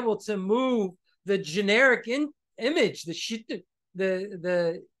be able to move the generic image,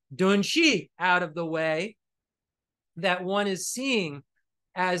 the dunshi out of the way that one is seeing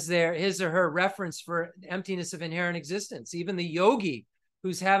as his or her reference for emptiness of inherent existence. Even the yogi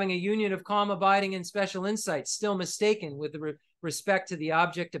who's having a union of calm abiding and special insight, still mistaken with respect to the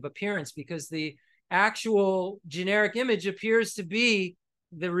object of appearance, because the actual generic image appears to be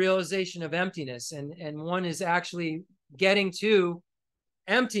the realization of emptiness, and one is actually getting to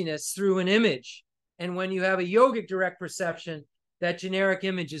emptiness through an image. And when you have a yogic direct perception, that generic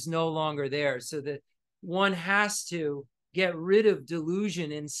image is no longer there, so that one has to get rid of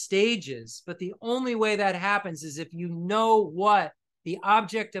delusion in stages. But the only way that happens is if you know what the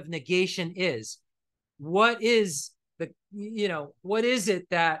object of negation is. What is what is it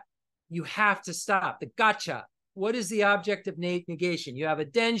that you have to stop? The gotcha. What is the object of negation? You have a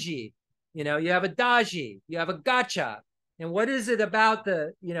denji, you have a daji, you have a gotcha. And what is it about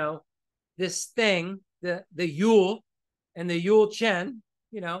this thing, the yul and the yul chen,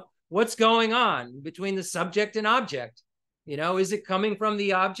 what's going on between the subject and object? Is it coming from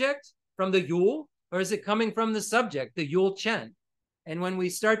the object, from the yul, or is it coming from the subject, the yul chen? And when we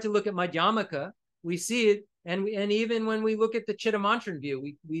start to look at Madhyamaka, we see it, and even when we look at the Chittamantran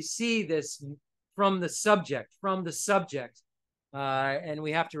view, we see this from the subject, And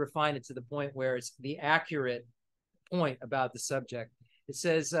we have to refine it to the point where it's the accurate point about the subject. It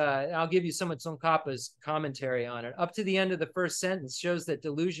says, I'll give you some of Tsongkhapa's commentary on it. Up to the end of the first sentence shows that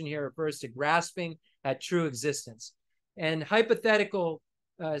delusion here refers to grasping at true existence. And hypothetical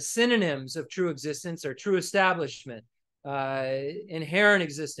synonyms of true existence are true establishment, inherent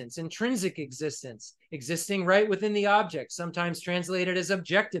existence, intrinsic existence, existing right within the object, sometimes translated as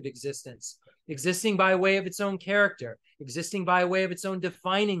objective existence, existing by way of its own character, existing by way of its own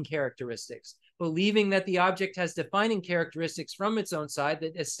defining characteristics, believing that the object has defining characteristics from its own side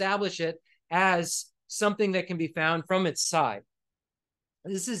that establish it as something that can be found from its side.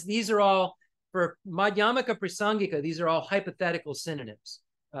 These are all, for Madhyamaka Prasangika, these are all hypothetical synonyms.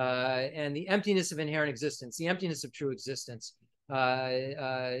 And the emptiness of inherent existence, the emptiness of true existence,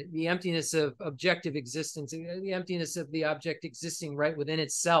 the emptiness of objective existence, the emptiness of the object existing right within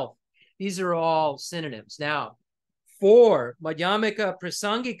itself. These are all synonyms. Now, for Madhyamaka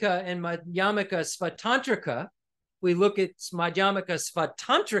Prasangika and Madhyamaka Svatantrika, we look at Madhyamaka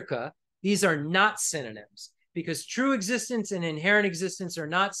Svatantrika, these are not synonyms, because true existence and inherent existence are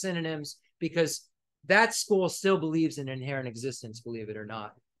not synonyms, because that school still believes in inherent existence, believe it or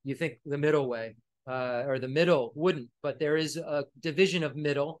not. You think the middle way, or the middle wouldn't, but there is a division of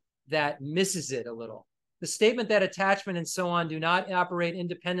middle that misses it a little. The statement that attachment and so on do not operate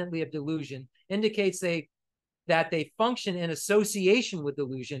independently of delusion indicates that they function in association with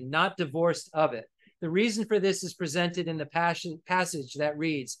delusion, not divorced of it. The reason for this is presented in the passage that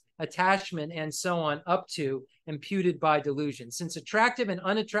reads, attachment and so on up to imputed by delusion. Since attractive and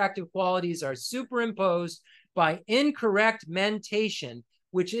unattractive qualities are superimposed by incorrect mentation,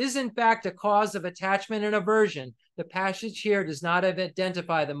 which is in fact a cause of attachment and aversion, the passage here does not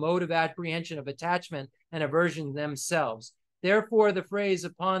identify the mode of apprehension of attachment and aversion themselves. Therefore, the phrase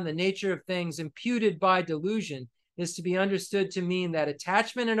upon the nature of things imputed by delusion is to be understood to mean that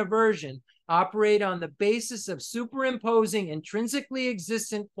attachment and aversion operate on the basis of superimposing intrinsically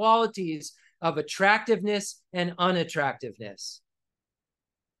existent qualities of attractiveness and unattractiveness.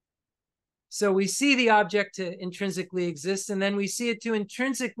 So we see the object to intrinsically exist, and then we see it to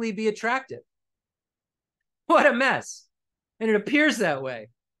intrinsically be attractive. What a mess. And it appears that way.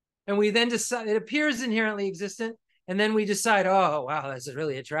 And we then decide it appears inherently existent, and then we decide, oh, wow, that's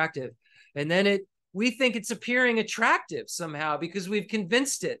really attractive. And then we think it's appearing attractive somehow because we've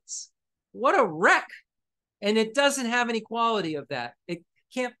convinced it. What a wreck. And it doesn't have any quality of that. It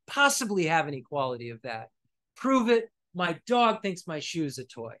can't possibly have any quality of that. Prove it. My dog thinks my shoe's a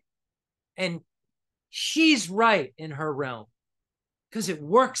toy. And she's right in her realm because it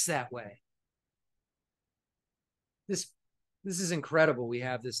works that way. This is incredible. We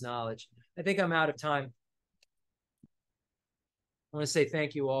have this knowledge. I think I'm out of time. I want to say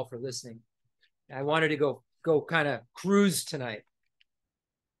thank you all for listening. I wanted to go kind of cruise tonight.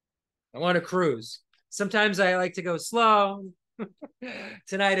 I want to cruise. Sometimes I like to go slow.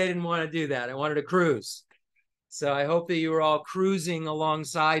 Tonight I didn't want to do that. I wanted to cruise. So I hope that you were all cruising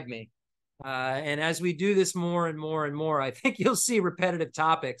alongside me. And as we do this more and more and more, I think you'll see repetitive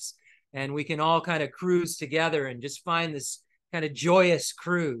topics and we can all kind of cruise together and just find this kind of joyous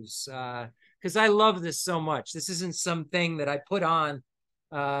cruise. Because I love this so much. This isn't something that I put on,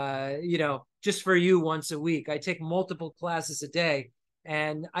 just for you once a week. I take multiple classes a day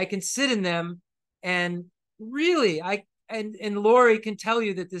and I can sit in them and really, and Lori can tell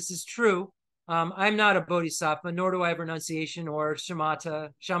you that this is true. I'm not a bodhisattva, nor do I have renunciation or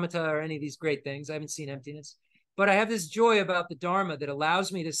shamatha or any of these great things. I haven't seen emptiness. But I have this joy about the Dharma that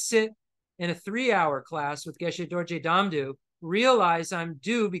allows me to sit in a 3-hour class with Geshe Dorje Damdu, realize I'm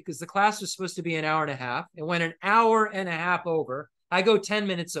due because the class was supposed to be an hour and a half. It went an hour and a half over. I go 10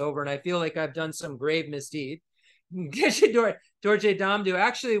 minutes over and I feel like I've done some grave misdeed. Geshe Dorje Damdu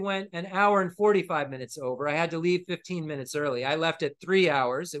actually went an hour and 45 minutes over. I had to leave 15 minutes early. I left at 3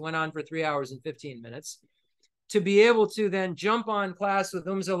 hours. It went on for 3 hours and 15 minutes. To be able to then jump on class with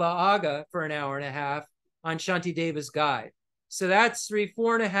Umzala Aga for an hour and a half on Shanti Deva's guide. So that's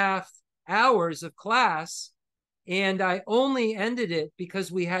 4.5 hours of class. And I only ended it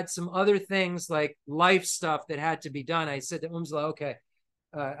because we had some other things like life stuff that had to be done. I said to Umzala, okay,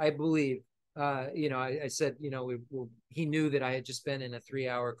 I believe. I said, he knew that I had just been in a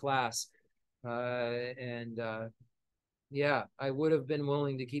 3-hour class. Yeah, I would have been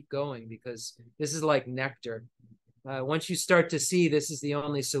willing to keep going because this is like nectar. Once you start to see this is the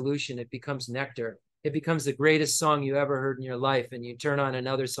only solution, it becomes nectar. It becomes the greatest song you ever heard in your life. And you turn on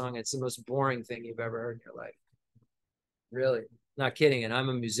another song, it's the most boring thing you've ever heard in your life. Really, not kidding. And I'm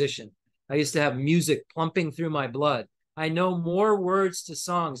a musician. I used to have music pumping through my blood. I know more words to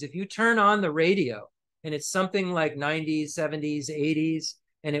songs. If you turn on the radio and it's something like 90s, 70s, 80s,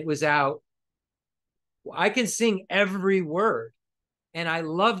 and it was out. I can sing every word, and I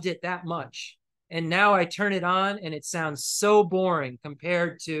loved it that much. And now I turn it on and it sounds so boring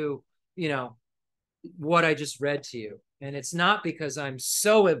compared to, you know, what I just read to you. And it's not because I'm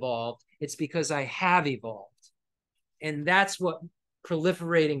so evolved, it's because I have evolved. And that's what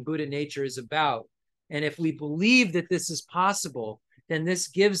proliferating Buddha nature is about. And if we believe that this is possible, then this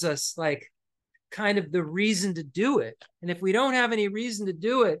gives us like kind of the reason to do it. And if we don't have any reason to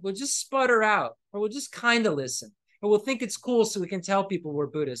do it, we'll just sputter out, or we'll just kind of listen, or we'll think it's cool so we can tell people we're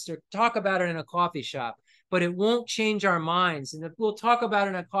Buddhist or talk about it in a coffee shop, but it won't change our minds. And if we'll talk about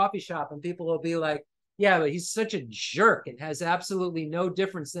it in a coffee shop and people will be like, yeah, but he's such a jerk and has absolutely no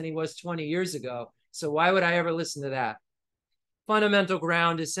difference than he was 20 years ago. So why would I ever listen to that? Fundamental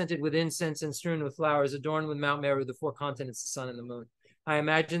ground is scented with incense and strewn with flowers, adorned with Mount Meru, the four continents, the sun and the moon. I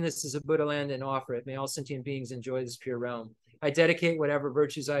imagine this is a Buddha land and offer it. May all sentient beings enjoy this pure realm. I dedicate whatever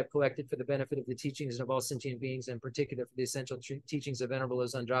virtues I have collected for the benefit of the teachings of all sentient beings, and in particular for the essential teachings of Venerable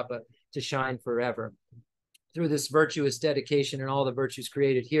Zandrapa to shine forever. Through this virtuous dedication and all the virtues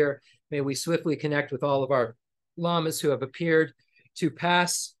created here, may we swiftly connect with all of our lamas who have appeared to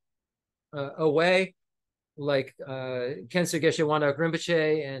pass away, like Khenso Geshe Wandak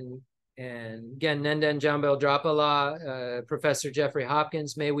Rinpoche and Gen Nenden Jambel Drapala, Professor Jeffrey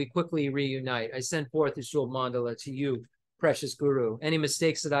Hopkins. May we quickly reunite. I send forth this jeweled mandala to you, precious Guru. Any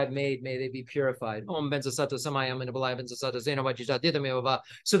mistakes that I've made, may they be purified. Om Benza Sato Samayam and Abalai Benza Sato Zeno Vajija Didameva,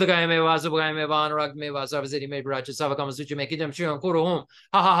 Sudagaya Meva, Zubagaya Meva, Anurag Meva, Zavazidi Mebracha, Savakama Suchi Mekidam Shion Kuru Hum,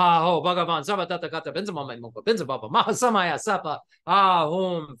 Ha Ha Ha Ho, Bhagavan, Savatata Kata, Benza Mama Munka, Benza Baba, Mahasamaya Sapa, Ah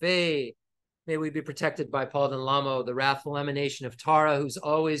Hum Ve. May we be protected by Palden Lamo, the wrathful emanation of Tara, who's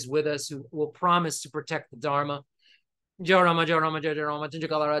always with us, who will promise to protect the Dharma. Jorama, Jorama, Jorama,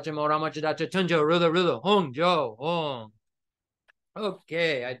 Tunjakalaracha, Morama, Jadacha, Tunjo, Rula, Rula, Hong, Jo, Hong.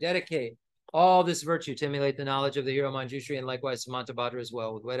 Okay, I dedicate all this virtue to emulate the knowledge of the hero Manjushri and likewise Samantabhadra as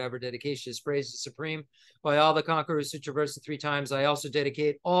well. With whatever dedication is praised as supreme by all the conquerors who traverse the 3 times, I also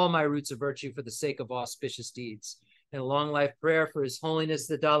dedicate all my roots of virtue for the sake of auspicious deeds. And a long life prayer for His Holiness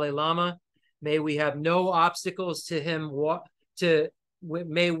the Dalai Lama. May we have no obstacles to him.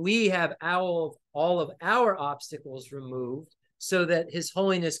 May we have all of our obstacles removed so that His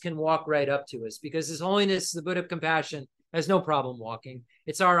Holiness can walk right up to us. Because His Holiness, the Buddha of compassion, has no problem walking.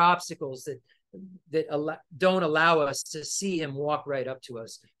 It's our obstacles that don't allow us to see Him walk right up to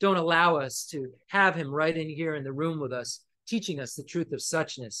us. Don't allow us to have Him right in here in the room with us, teaching us the truth of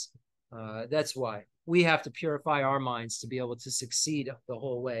suchness. That's why we have to purify our minds to be able to succeed the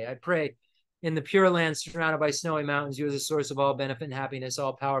whole way. I pray in the Pure Land surrounded by snowy mountains, you are the source of all benefit and happiness,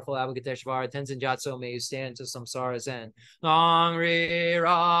 all powerful Avalokiteshvara, Tenzin Gyatso, may you stand to samsara's end. Nangri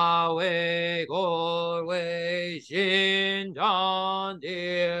Rawe Gorwe Shindan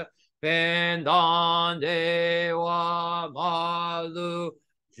Dear Pendan Dewa Malu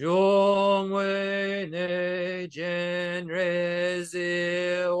Jungwe Ne Genrezi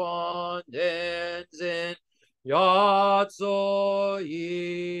Wandenzin Yatso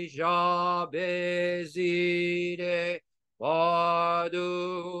Isha Bezide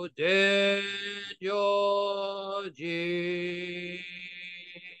Padu Denyoji.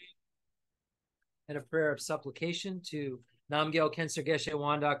 And a prayer of supplication to Namgyal Khenso Geshe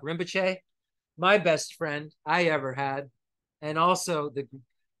Wandak Rinpoche, my best friend I ever had, and also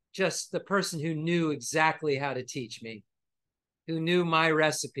just the person who knew exactly how to teach me, who knew my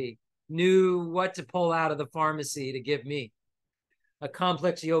recipe, knew what to pull out of the pharmacy to give me. A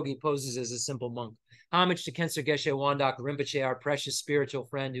complex yogi poses as a simple monk. Homage to Khenso Geshe Wandak Rinpoche, our precious spiritual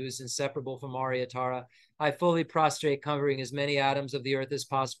friend who is inseparable from Arya Tara. I fully prostrate, covering as many atoms of the earth as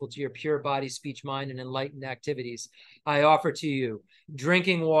possible to your pure body, speech, mind, and enlightened activities. I offer to you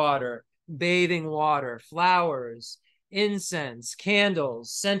drinking water, bathing water, flowers, incense,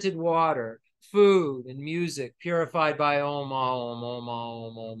 candles, scented water, food and music purified by Om, Om, Om,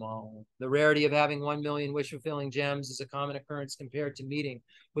 Om, Om, Om. The rarity of having 1 million wish-fulfilling gems is a common occurrence compared to meeting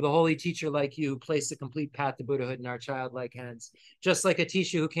with a holy teacher like you who placed the complete path to Buddhahood in our childlike hands. Just like a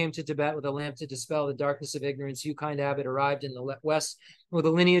teacher who came to Tibet with a lamp to dispel the darkness of ignorance, you, kind abbot, arrived in the West with a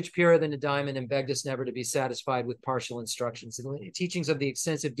lineage purer than a diamond and begged us never to be satisfied with partial instructions. The teachings of the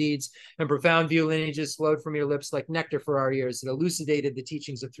extensive deeds and profound view lineages flowed from your lips like nectar for our ears. It elucidated the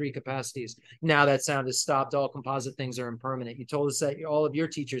teachings of 3 capacities. Now that sound has stopped. All composite things are impermanent. You told us that all of your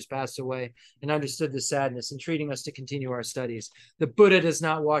teachers passed away and understood the sadness, entreating us to continue our studies. The Buddha does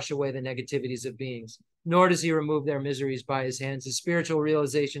not wash away the negativities of beings, nor does he remove their miseries by his hands. His spiritual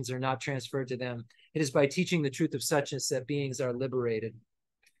realizations are not transferred to them. It is by teaching the truth of suchness that beings are liberated.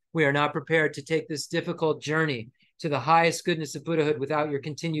 We are not prepared to take this difficult journey to the highest goodness of Buddhahood without your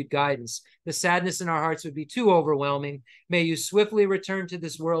continued guidance. The sadness in our hearts would be too overwhelming. May you swiftly return to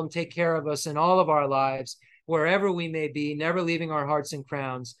this world and take care of us in all of our lives, wherever we may be, never leaving our hearts in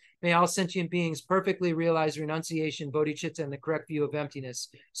crowns. May all sentient beings perfectly realize renunciation, bodhicitta, and the correct view of emptiness,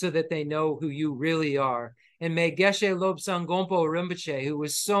 so that they know who you really are. And may Geshe Lobsang Gompo Rinpoche, who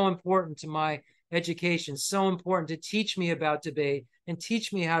was so important to my education, so important to teach me about debate and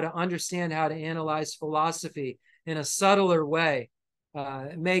teach me how to understand how to analyze philosophy in a subtler way.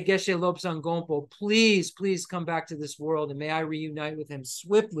 May Geshe Lobsang Gompo please come back to this world, and may I reunite with him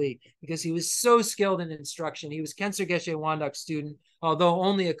swiftly, because he was so skilled in instruction. He was Kensur Geshe Wandok's student, although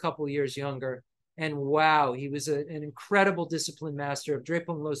only a couple years younger. And wow, he was an incredible discipline master of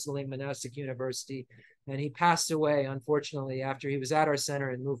Drepung Losaling Monastic University. And he passed away, unfortunately, after he was at our center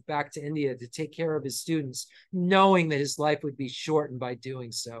and moved back to India to take care of his students, knowing that his life would be shortened by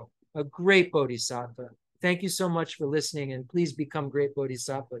doing so. A great bodhisattva. Thank you so much for listening, and please become great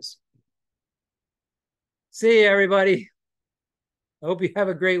bodhisattvas. See you, everybody. I hope you have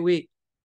a great week.